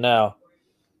Unbroken now.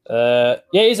 Yeah,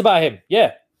 it's about him.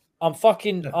 Yeah. I'm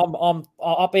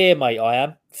up here, mate. I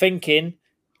am thinking,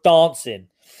 dancing.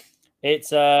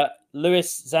 It's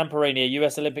Louis Zamperini, a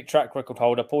U.S. Olympic track record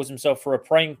holder, pulls himself for a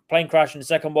plane crash in the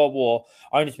Second World War,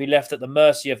 only to be left at the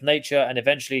mercy of nature and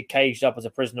eventually caged up as a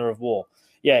prisoner of war.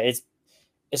 Yeah,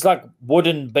 it's like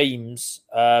wooden beams,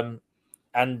 and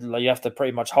you have to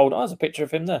pretty much hold. Oh, there's a picture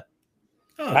of him there.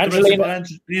 Oh, Angelina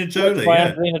Jolie.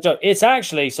 Angelina Jolie. It's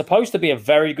actually supposed to be a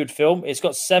very good film. It's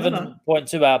got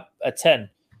 7.2 out of 10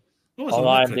 on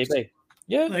IMDb.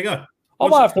 Yeah, there you go. I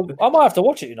might have to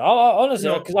watch it. You know,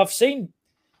 honestly, because I've seen.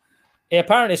 Yeah,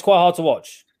 apparently it's quite hard to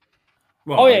watch.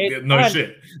 Well,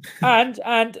 shit. And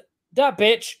that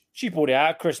bitch, she brought it out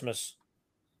at Christmas.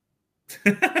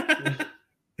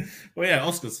 Well, yeah,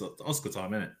 Oscar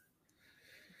time, innit?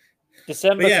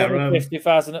 December 25th,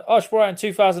 2000. Oh, she brought it out in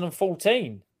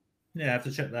 2014. Yeah, I have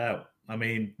to check that out. I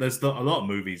mean, there's not a lot of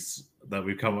movies that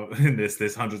we've come up in this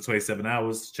 127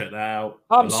 hours. Check that out.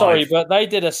 I'm sorry, but they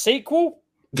did a sequel?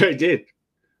 They did.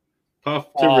 Path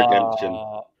to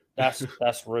Redemption.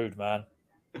 That's rude, man.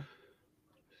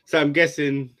 So I'm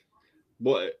guessing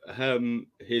what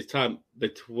his time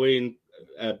between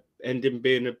ending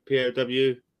being a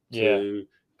POW to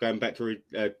going back to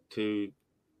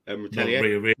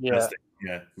retaliate. Yeah.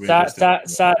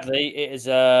 Sadly, it is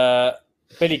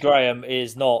Billy Graham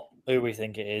is not who we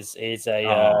think it is. He is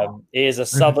Oh. a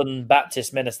Southern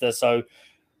Baptist minister, so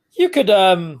you could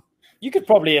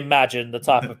probably imagine the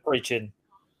type of preaching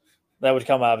that would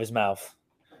come out of his mouth.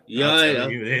 I'll Yeah,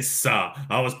 tell you this,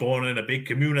 I was born in a big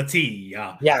community.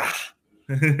 Yeah.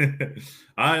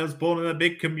 I was born in a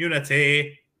big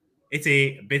community.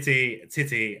 Itty bitty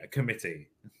titty committee.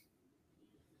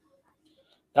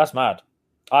 That's mad.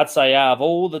 I'd say out of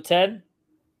all the 10,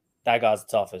 that guy's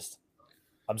the toughest.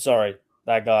 I'm sorry,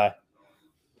 that guy's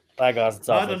the toughest.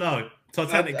 I don't know.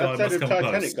 Titanic guy I'd say must the come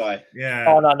Titanic close. guy. Yeah.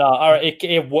 Oh no! All right,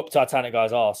 it whooped Titanic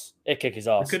guy's ass. It kicked his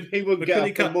ass. He wouldn't But get could up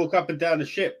he cut- and walk up and down the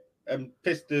ship and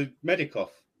piss the medic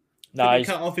off. No, Could he he's-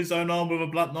 cut off his own arm with a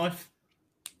blunt knife?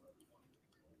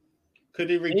 Could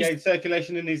he regain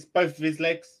circulation in both of his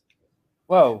legs?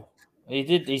 well, he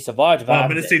did. He survived that.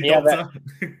 Ministry He had that-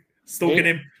 doctor stalking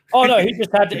him. Oh no, he just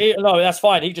had. No, that's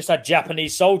fine. He just had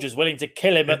Japanese soldiers willing to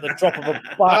kill him at the drop of a.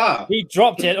 Ah. He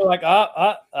dropped it like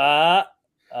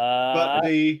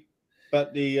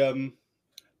But the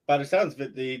by the sounds of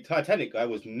it, the Titanic guy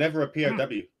was never a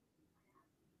POW.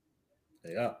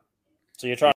 Yeah. So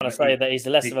you're trying to say that he's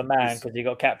less of a man because he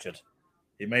got captured?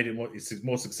 He made it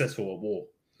more successful at war.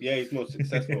 Yeah, he's more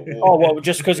successful at war. Oh well,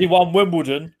 just because he won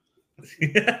Wimbledon.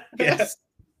 Yes.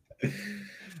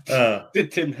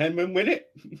 Did Tim Henman win it?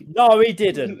 No, he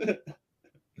didn't.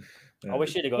 I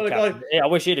wish he'd have got Well, the captured. I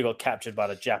wish he'd have got captured by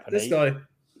the Japanese.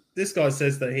 This guy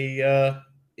says that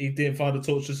he didn't find the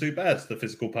torture too bad, the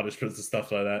physical punishments and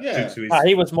stuff like that. Yeah. Due to his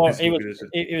He was more. physical condition.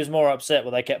 He was more upset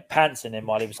when they kept pantsing him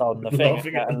while he was holding the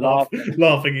thing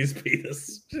laughing his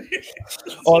penis.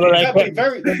 Or they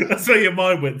Exactly, kept- That's where your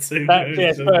mind went to.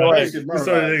 Yes, very well.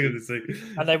 Sorry, I'm gonna say.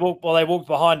 And they walked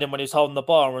behind him when he was holding the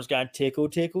bar and was going tickle,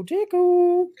 tickle,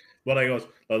 tickle. Well,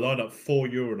 they lined up 4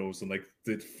 urinals and they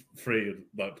did 3,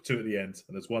 like 2 at the end,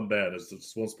 and there's one there. There's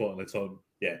just one spot, and they told him,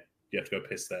 "Yeah, you have to go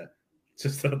piss there."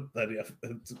 Just that you have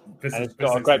to piss. And it's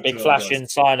got a great big flashing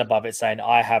sign above it saying,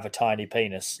 "I have a tiny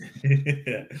penis."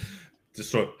 Yeah.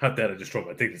 How dare they destroy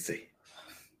my dignity?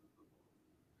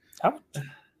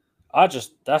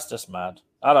 That's just mad.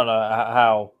 I don't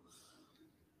know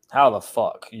how the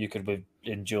fuck you could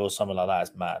endure something like that.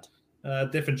 It's mad.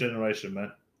 Different generation,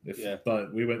 man. If Yeah.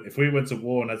 we went to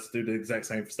war and had to do the exact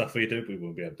same stuff we do, we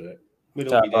wouldn't be able to do it.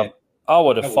 We'd all be dead. I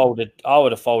would have I would. folded. I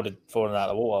would have folded falling out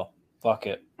of the water. Fuck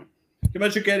it. Can you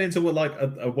imagine getting into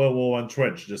a World War I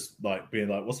trench, just like being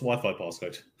like, "What's the Wi-Fi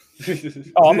passcode?"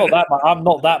 Oh, I'm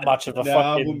not that much of a No, I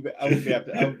fucking. wouldn't be able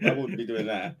to, I wouldn't be doing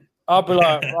that. I'll be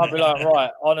like,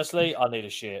 right. Honestly, I need a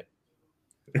shit.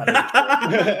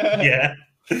 Yeah.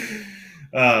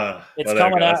 It's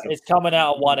coming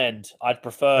out at one end. I'd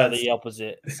prefer the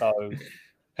opposite. So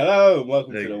Hello and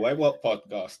welcome There to you the Wait What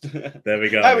podcast. There we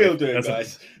go. How are we all doing, That's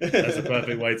guys? That's a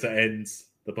perfect way to end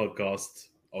the podcast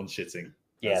on shitting.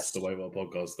 That's yes, the way what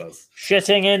podcast does.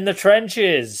 shitting in the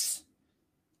trenches.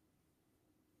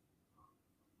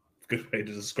 Good way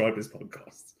to describe this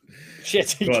podcast.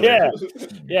 Shitting, Go on, yeah,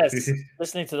 then. yes.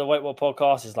 Listening to the Wait What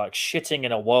podcast is like shitting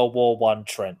in a World War I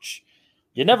trench.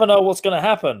 You never know what's going to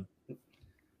happen,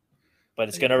 but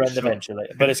it's going to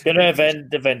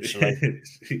end eventually.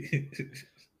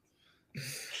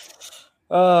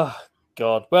 Oh,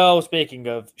 God. Well, speaking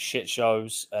of shit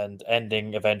shows and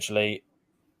ending eventually,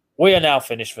 we are now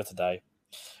finished for today.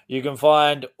 You can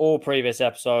find all previous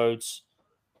episodes,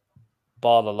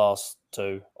 bar the last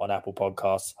 2, on Apple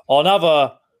Podcasts. On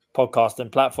other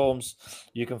podcasting platforms,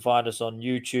 you can find us on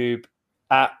YouTube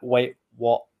at Wait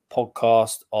What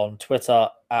Podcast, on Twitter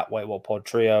at Wait What Pod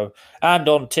Trio, and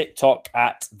on TikTok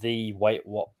at the Wait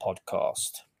What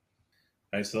Podcast.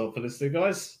 Thanks a lot for listening,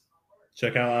 guys.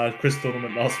 Check out our quiz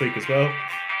tournament last week as well.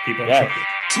 Keep on Yeah.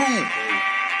 chucking.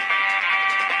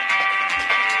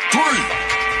 2, 3.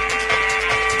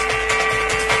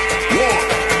 1,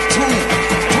 2,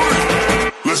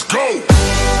 3. Let's go.